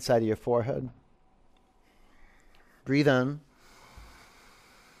or the inside of your forehead. Breathe in.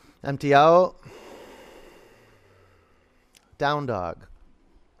 Empty out. Down dog.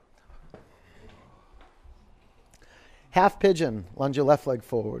 Half pigeon. Lunge your left leg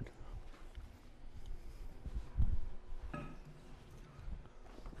forward.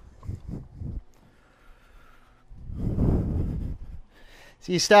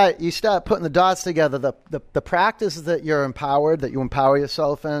 So you start putting the dots together. The practice is that you're empowered, that you empower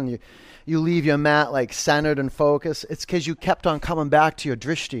yourself in. You leave your mat like centered and focused. It's because you kept on coming back to your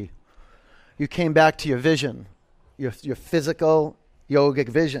drishti. You came back to your vision, your physical yogic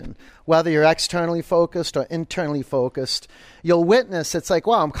vision. Whether you're externally focused or internally focused, you'll witness it's like,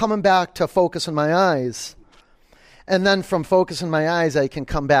 wow, I'm coming back to focus on my eyes. And then from focus on my eyes, I can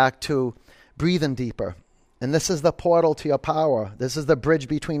come back to breathing deeper. And this is the portal to your power. This is the bridge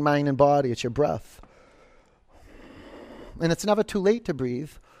between mind and body. It's your breath. And it's never too late to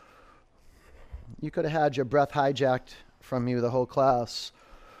breathe. You could have had your breath hijacked from you the whole class.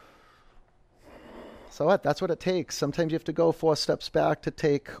 So what? That's what it takes. Sometimes you have to go 4 steps back to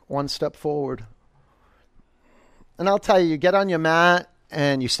take 1 step forward. And I'll tell you, you get on your mat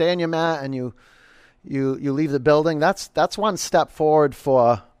and you stay on your mat and you leave the building. That's 1 step forward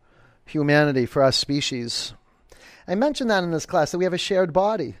for humanity, for our species. I mentioned that in this class, that we have a shared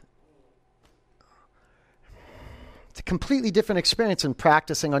body. It's a completely different experience than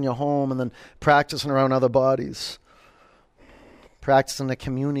practicing on your home and then practicing around other bodies. Practicing the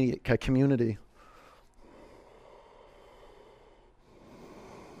community.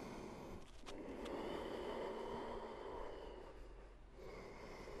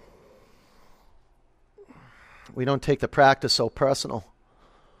 We don't take the practice so personal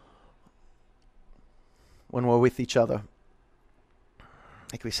when we're with each other.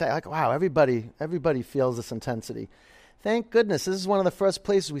 Like we say, like, wow, everybody feels this intensity. Thank goodness, this is one of the first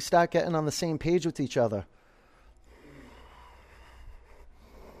places we start getting on the same page with each other.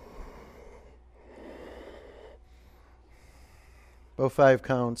 Both 5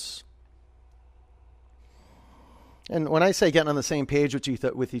 counts. And when I say getting on the same page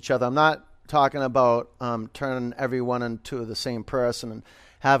with each other, I'm not talking about turning everyone into the same person and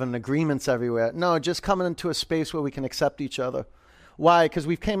having agreements everywhere. No, just coming into a space where we can accept each other. Why? Because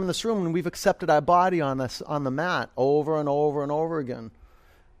we've came in this room and we've accepted our body on the mat over and over and over again.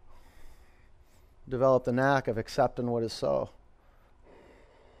 Develop the knack of accepting what is so.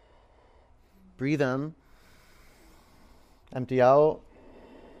 Breathe in. Empty out.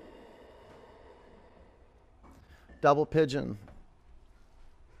 Double pigeon.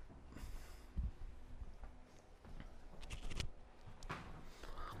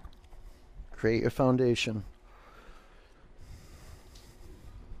 Create your foundation.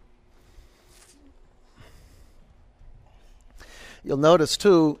 You'll notice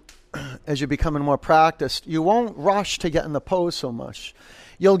too, as you're becoming more practiced, you won't rush to get in the pose so much.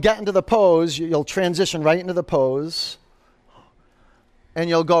 You'll get into the pose, you'll transition right into the pose,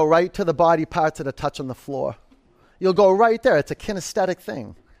 and you'll go right to the body parts that are touching the floor. You'll go right there. It's a kinesthetic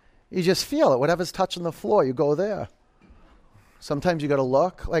thing. You just feel it. Whatever's touching the floor, you go there. Sometimes you got to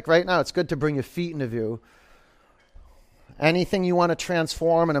look. Like right now, it's good to bring your feet into view. Anything you want to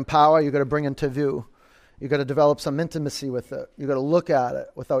transform and empower, you got to bring into view. You got to develop some intimacy with it. You got to look at it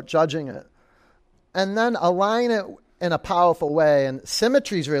without judging it. And then align it in a powerful way. And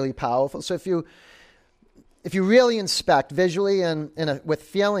symmetry is really powerful. So if you really inspect visually and with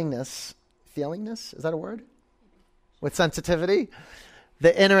feelingness, is that a word? With sensitivity,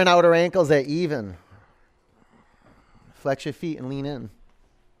 the inner and outer ankles, they're even. Flex your feet and lean in.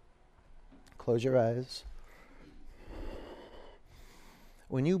 Close your eyes.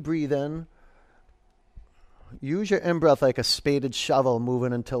 When you breathe in, use your in-breath like a spaded shovel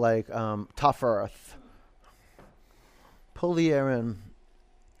moving into like tough earth. Pull the air in.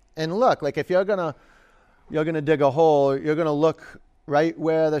 And look, like if you're gonna dig a hole, you're gonna look right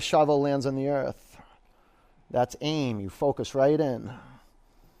where the shovel lands on the earth. That's aim. You focus right in.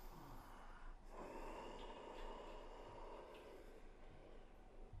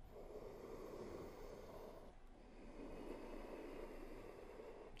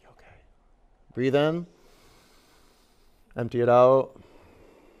 Breathe in. Empty it out.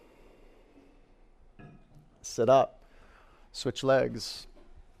 Sit up. Switch legs.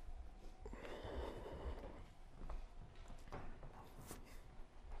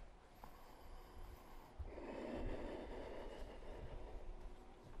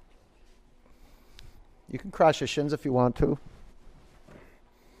 You can cross your shins if you want to.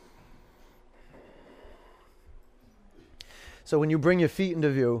 So when you bring your feet into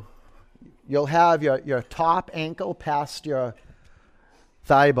view, you'll have your top ankle past your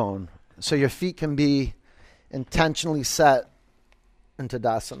thigh bone. So your feet can be intentionally set into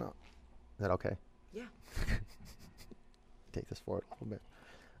Tadasana. Is that okay? Yeah. Take this forward a little bit.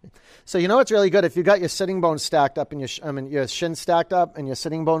 So you know what's really good? If you got your sitting bones stacked up and your shins stacked up and your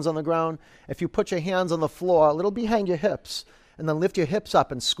sitting bones on the ground, if you put your hands on the floor a little behind your hips and then lift your hips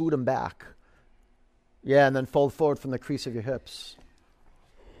up and scoot them back. Yeah, and then fold forward from the crease of your hips.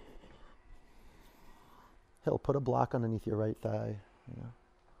 He'll put a block underneath your right thigh. Yeah.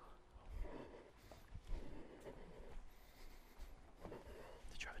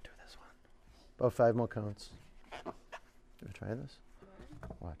 Did you ever do this one? About 5 more counts. You ever try this?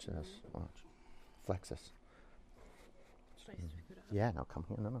 Watch this. Watch. Flex this. Yeah, now come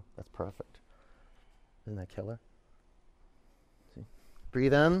here. No. That's perfect. Isn't that killer? See?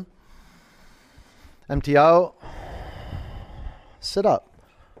 Breathe in. Empty out. Sit up.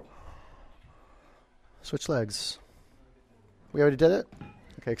 Switch legs. We already did it?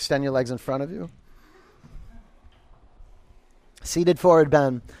 Okay, extend your legs in front of you. Seated forward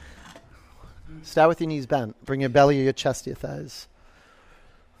bend. Start with your knees bent. Bring your belly or your chest to your thighs.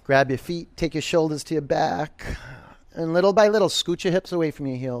 Grab your feet, take your shoulders to your back, and little by little, scoot your hips away from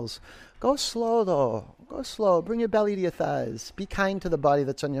your heels. Go slow, though. Go slow. Bring your belly to your thighs. Be kind to the body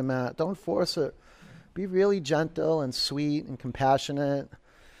that's on your mat. Don't force it. Be really gentle and sweet and compassionate.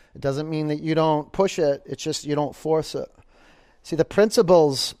 It doesn't mean that you don't push it. It's just you don't force it. See, the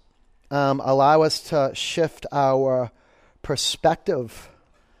principles allow us to shift our perspective.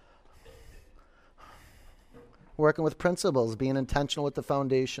 Working with principles, being intentional with the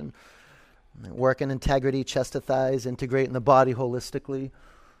foundation, working integrity, chest to thighs, integrating the body holistically.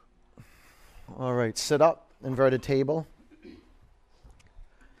 All right, sit up, inverted table.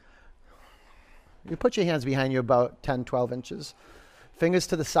 You put your hands behind you about 10, 12 inches. Fingers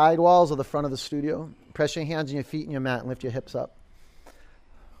to the side walls or the front of the studio. Press your hands on your feet and your mat and lift your hips up.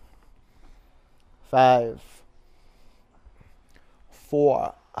 5,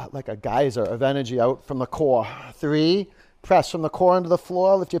 4, like a geyser of energy out from the core. 3, press from the core into the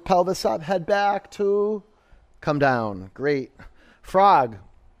floor. Lift your pelvis up, head back. 2, come down. Great. Frog.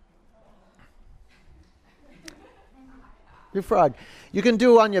 Your frog. You can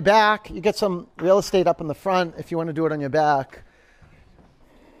do on your back. You get some real estate up in the front if you want to do it on your back.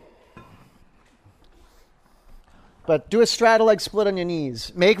 But do a straddle leg split on your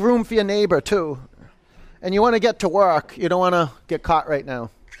knees. Make room for your neighbor too. And you want to get to work. You don't want to get caught right now.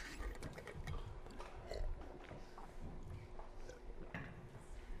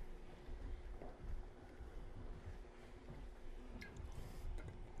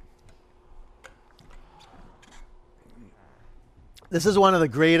 This is one of the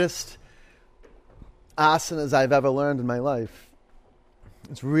greatest asanas I've ever learned in my life.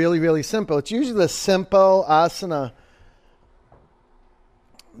 It's really, really simple. It's usually the simple asana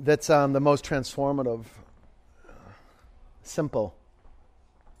that's the most transformative. Simple.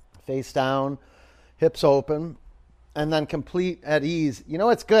 Face down, hips open, and then complete at ease. You know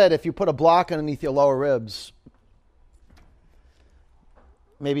what's good? If you put a block underneath your lower ribs,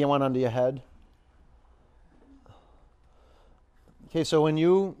 maybe one under your head. Okay,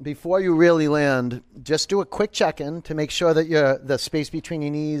 so before you really land, just do a quick check-in to make sure that the space between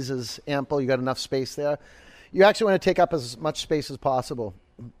your knees is ample. You got enough space there. You actually want to take up as much space as possible.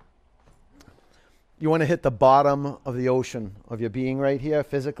 You want to hit the bottom of the ocean of your being right here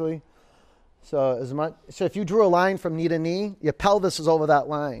physically. So if you drew a line from knee to knee, your pelvis is over that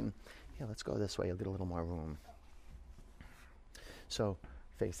line. Yeah, let's go this way. You'll get a little more room. So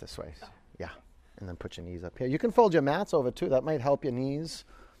face this way. Yeah. And then put your knees up here. You can fold your mats over too. That might help your knees.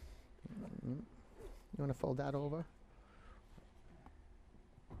 You want to fold that over?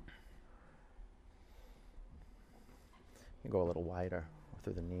 You go a little wider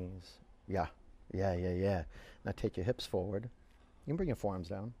through the knees. Yeah. Now take your hips forward. You can bring your forearms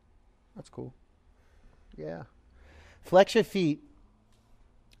down. That's cool. Yeah. Flex your feet.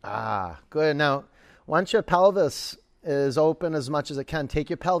 Good. Now, once your pelvis is open as much as it can,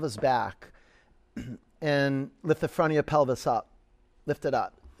 take your pelvis back. And lift the front of your pelvis up. Lift it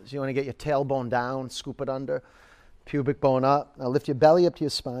up. So you want to get your tailbone down, scoop it under. Pubic bone up. Now lift your belly up to your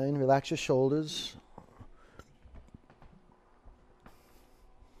spine. Relax your shoulders.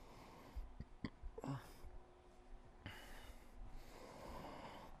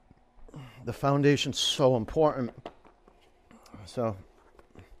 The foundation's so important. So,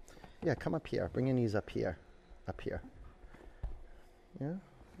 yeah, come up here. Bring your knees up here. Up here. Yeah?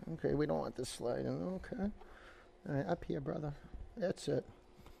 Okay, we don't want this sliding. Okay. All right, up here, brother. That's it.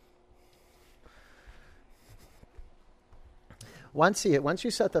 Once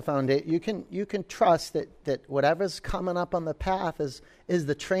you set the foundation, you can trust that whatever's coming up on the path is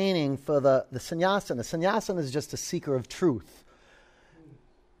the training for the sannyasana. Sannyasana is just a seeker of truth.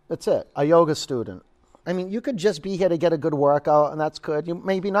 That's it. A yoga student. I mean, you could just be here to get a good workout, and that's good. You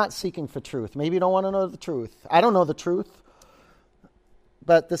may be not seeking for truth. Maybe you don't want to know the truth. I don't know the truth.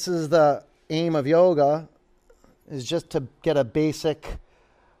 But this is the aim of yoga, is just to get a basic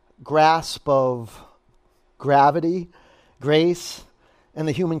grasp of gravity, grace, and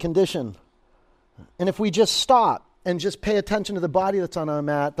the human condition. And if we just stop and just pay attention to the body that's on our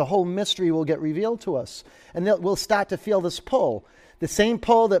mat, the whole mystery will get revealed to us. And we'll start to feel this pull. The same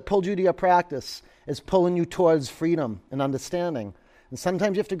pull that pulled you to your practice is pulling you towards freedom and understanding. And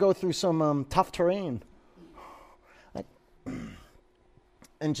sometimes you have to go through some tough terrain.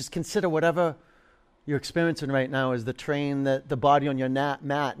 And just consider whatever you're experiencing right now is the terrain that the body on your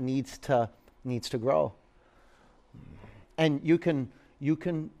mat needs to grow. And you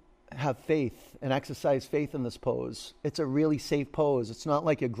can have faith and exercise faith in this pose. It's a really safe pose. It's not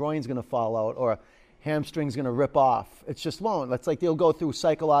like your groin's going to fall out or a hamstring's going to rip off. It's just won't. It's like you'll go through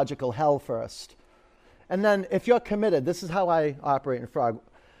psychological hell first. And then if you're committed, this is how I operate in frog.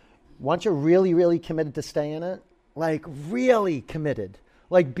 Once you're really, really committed to stay in it, like really committed,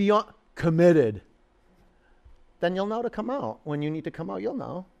 like beyond committed, then you'll know to come out. When you need to come out, you'll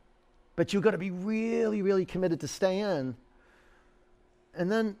know. But you've got to be really, really committed to stay in. And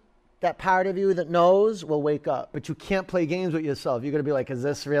then that part of you that knows will wake up. But you can't play games with yourself. You're going to be like, is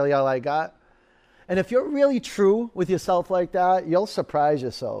this really all I got? And if you're really true with yourself like that, you'll surprise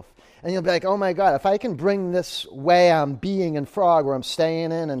yourself. And you'll be like, oh my God, if I can bring this way I'm being in frog, where I'm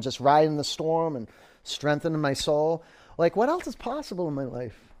staying in and just riding the storm and strengthening my soul, like what else is possible in my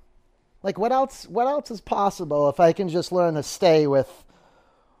life? Like what else is possible if I can just learn to stay with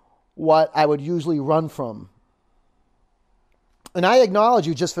what I would usually run from? And I acknowledge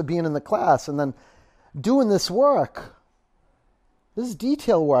you just for being in the class and then doing this work. This is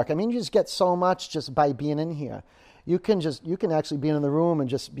detail work. I mean, you just get so much just by being in here. You can actually be in the room and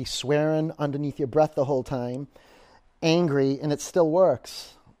just be swearing underneath your breath the whole time, angry, and it still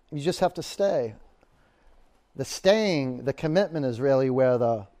works. You just have to stay. The staying, the commitment is really where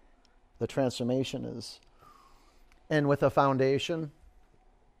the transformation is. And with a foundation,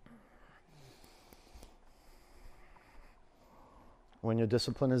 when your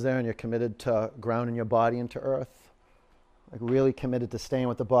discipline is there and you're committed to grounding your body into earth, like really committed to staying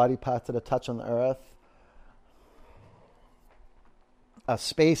with the body parts that are touch on the earth, a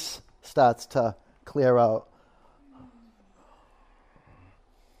space starts to clear out.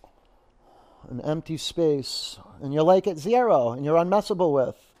 An empty space. And you're like at zero and you're unmessable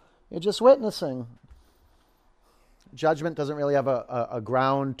with. You're just witnessing. Judgment doesn't really have a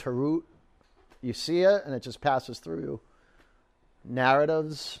ground to root. You see it and it just passes through you.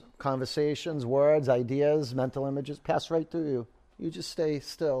 Narratives, conversations, words, ideas, mental images pass right through you. You just stay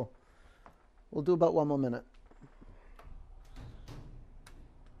still. We'll do about 1 more minute.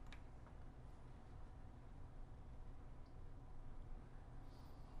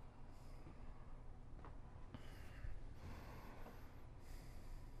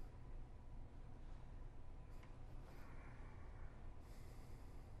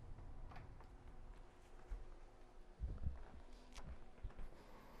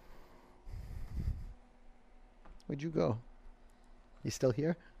 Where'd you go? You still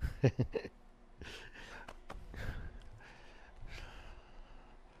here?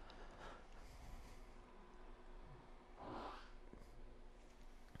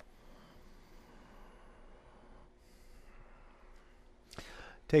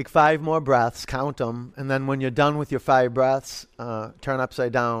 Take 5 more breaths, count them, and then when you're done with your 5 breaths, turn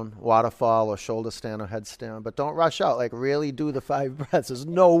upside down, waterfall or shoulder stand or headstand. But don't rush out. Like really do the 5 breaths. There's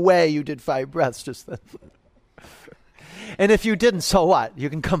no way you did 5 breaths just then. And if you didn't, so what? You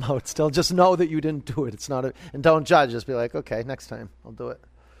can come out still. Just know that you didn't do it. It's not and don't judge. Just be like, okay, next time I'll do it.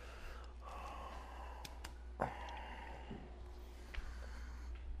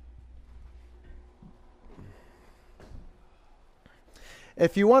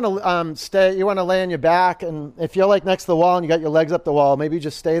 If you want to stay, you want to lay on your back, and if you're like next to the wall and you got your legs up the wall, maybe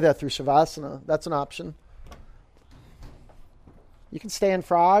just stay there through Shavasana. That's an option. You can stay in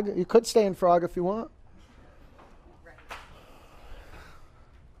frog. You could stay in frog if you want.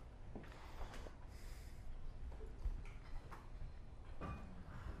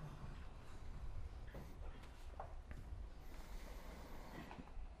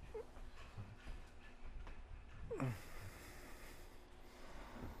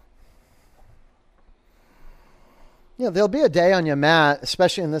 There'll be a day on your mat,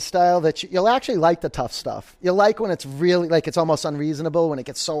 especially in this style, that you'll actually like the tough stuff. You'll like when it's really, like it's almost unreasonable, when it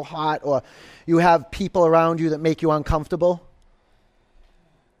gets so hot, or you have people around you that make you uncomfortable.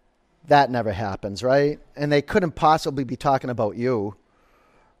 That never happens, right? And they couldn't possibly be talking about you.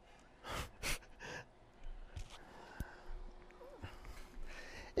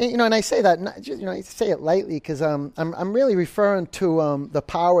 And I say that, I say it lightly because I'm really referring to the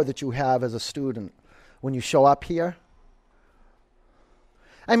power that you have as a student when you show up here.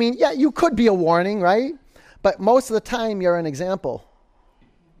 I mean, yeah, you could be a warning, right? But most of the time, you're an example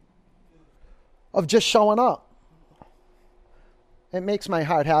of just showing up. It makes my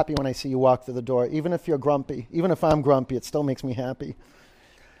heart happy when I see you walk through the door. Even if you're grumpy, even if I'm grumpy, it still makes me happy.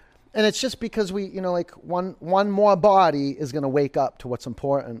 And it's just because we, one more body is going to wake up to what's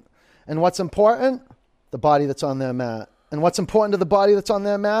important. And what's important? The body that's on their mat. And what's important to the body that's on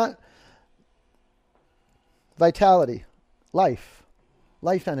their mat? Vitality, life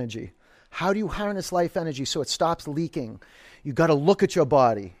energy. How do you harness life energy so it stops leaking? You got to look at your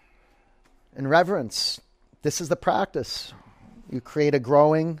body in reverence. This is the practice. You create a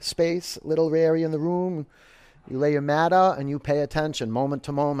growing space, little area in the room. You lay your mat out and you pay attention moment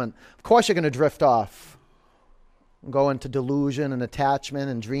to moment. Of course, you're going to drift off and go into delusion and attachment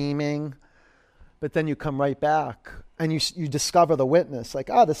and dreaming. But then you come right back and you discover the witness. Like,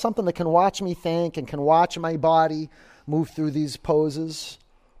 there's something that can watch me think and can watch my body move through these poses.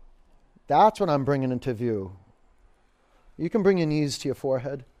 That's what I'm bringing into view. You can bring your knees to your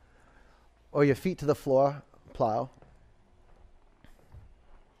forehead or your feet to the floor, plow.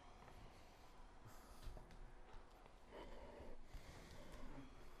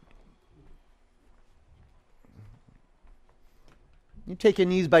 You take your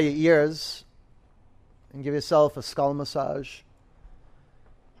knees by your ears and give yourself a skull massage.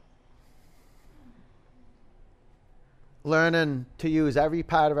 Learning to use every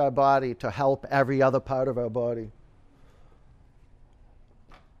part of our body to help every other part of our body.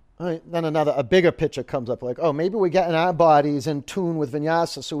 Right, then a bigger picture comes up, like, maybe we're getting our bodies in tune with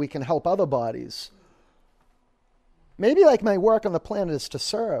vinyasa so we can help other bodies. Maybe like my work on the planet is to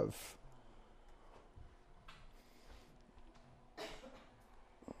serve.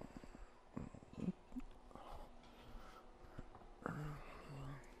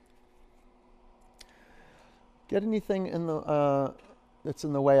 Get anything in the that's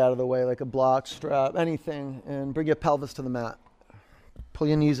in the way out of the way, like a block, strap, anything, and bring your pelvis to the mat. Pull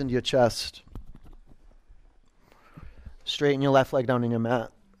your knees into your chest. Straighten your left leg down in your mat.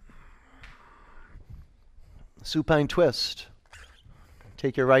 Supine twist.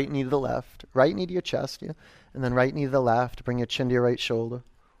 Take your right knee to the left, right knee to your chest, and then right knee to the left. Bring your chin to your right shoulder.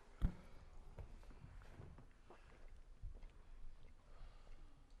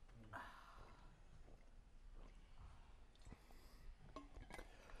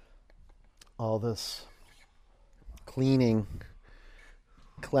 All this cleaning,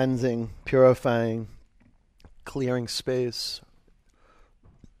 cleansing, purifying, clearing space.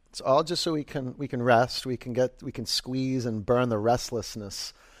 It's all just so we can rest, we can squeeze and burn the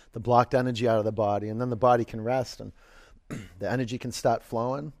restlessness, the blocked energy out of the body, and then the body can rest and the energy can start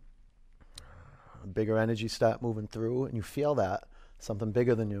flowing. Bigger energy start moving through, and you feel that something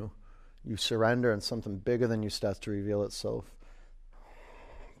bigger than you. You surrender, and something bigger than you starts to reveal itself.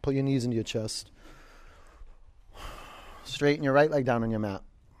 Pull your knees into your chest. Straighten your right leg down on your mat.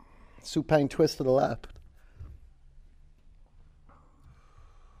 Supine twist to the left.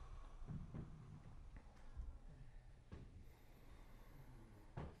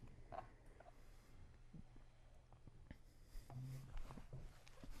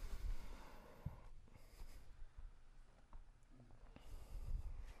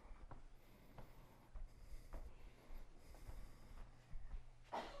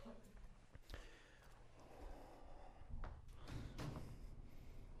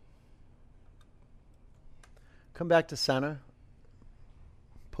 Come back to center.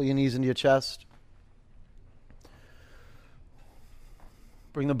 Pull your knees into your chest.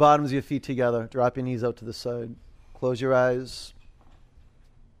 Bring the bottoms of your feet together. Drop your knees out to the side. Close your eyes.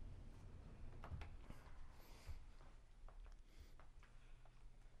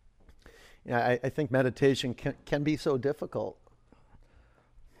 I think meditation can be so difficult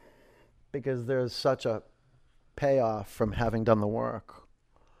because there's such a payoff from having done the work.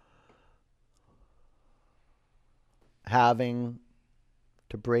 Having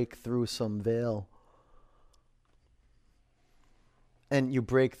to break through some veil. And you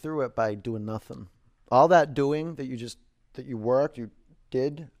break through it by doing nothing. All that doing that you worked, you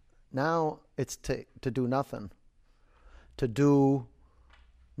did, now it's to do nothing. To do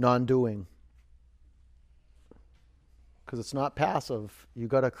non-doing. Because it's not passive. You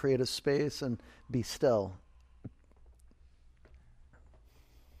got to create a space and be still.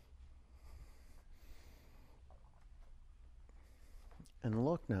 And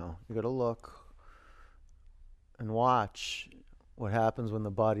look now. You got to look and watch what happens when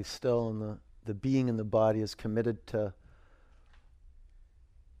the body's still and the being in the body is committed to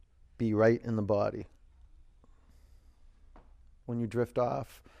be right in the body. When you drift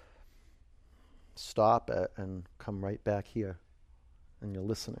off, stop it and come right back here. And you're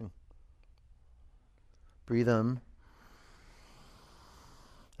listening. Breathe in.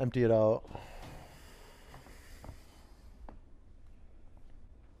 Empty it out.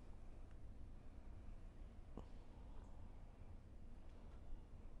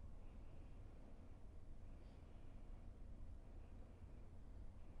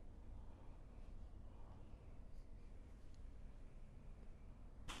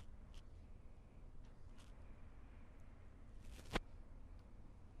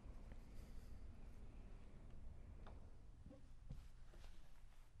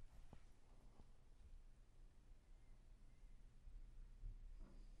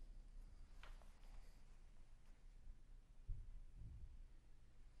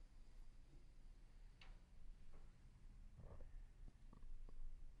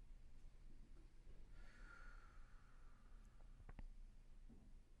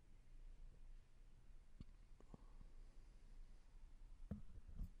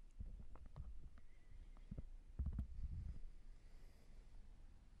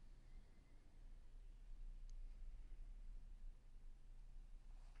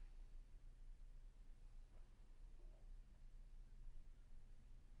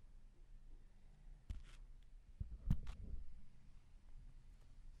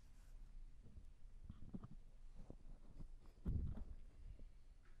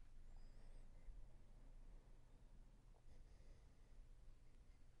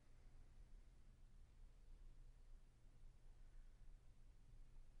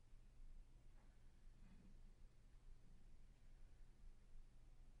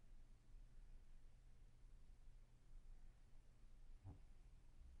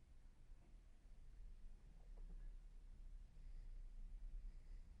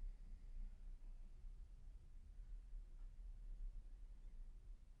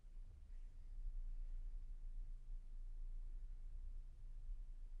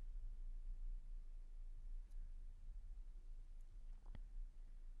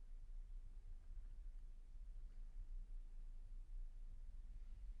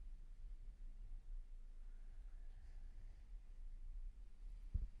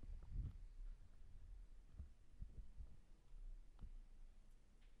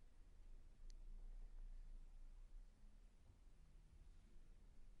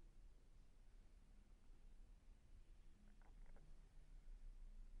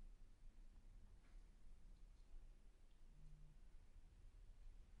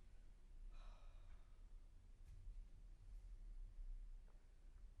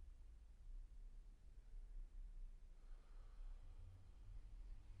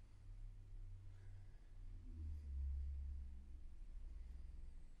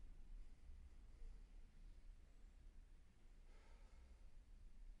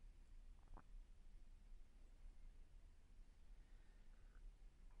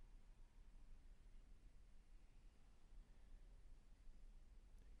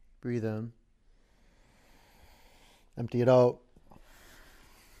 Breathe in. Empty it out.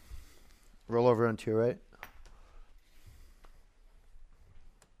 Roll over onto your right.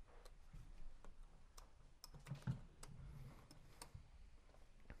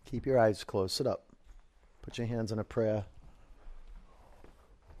 Keep your eyes closed. Sit up. Put your hands in a prayer.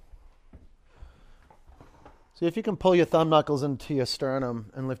 See if you can pull your thumb knuckles into your sternum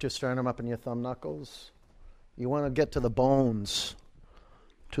and lift your sternum up in your thumb knuckles. You want to get to the bones.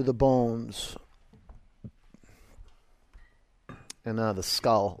 To the bones. And the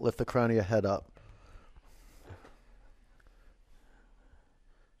skull. Lift the crown of your head up.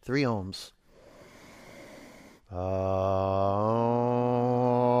 3 ohms.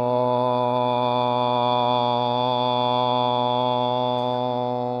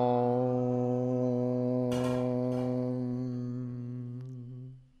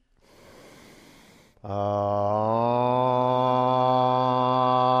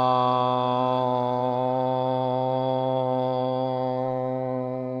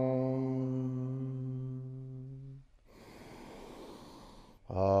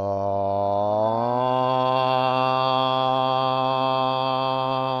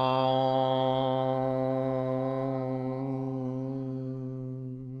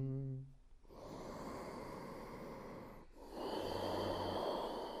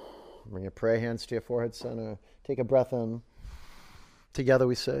 Bring your prayer hands to your forehead center. Take a breath in. Together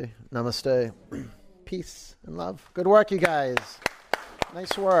we say, Namaste. Peace and love. Good work, you guys.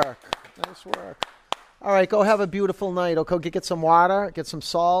 Nice work. Nice work. All right, go have a beautiful night. Okay, get some water, get some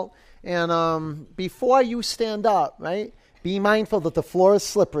salt. And before you stand up, right, be mindful that the floor is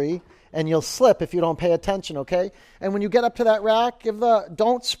slippery and you'll slip if you don't pay attention, okay? And when you get up to that rack,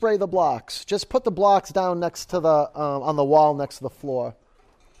 don't spray the blocks. Just put the blocks down next to on the wall next to the floor.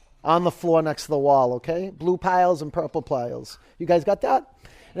 On the floor next to the wall, okay? Blue piles and purple piles. You guys got that?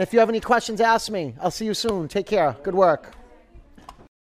 And if you have any questions, ask me. I'll see you soon. Take care. Good work.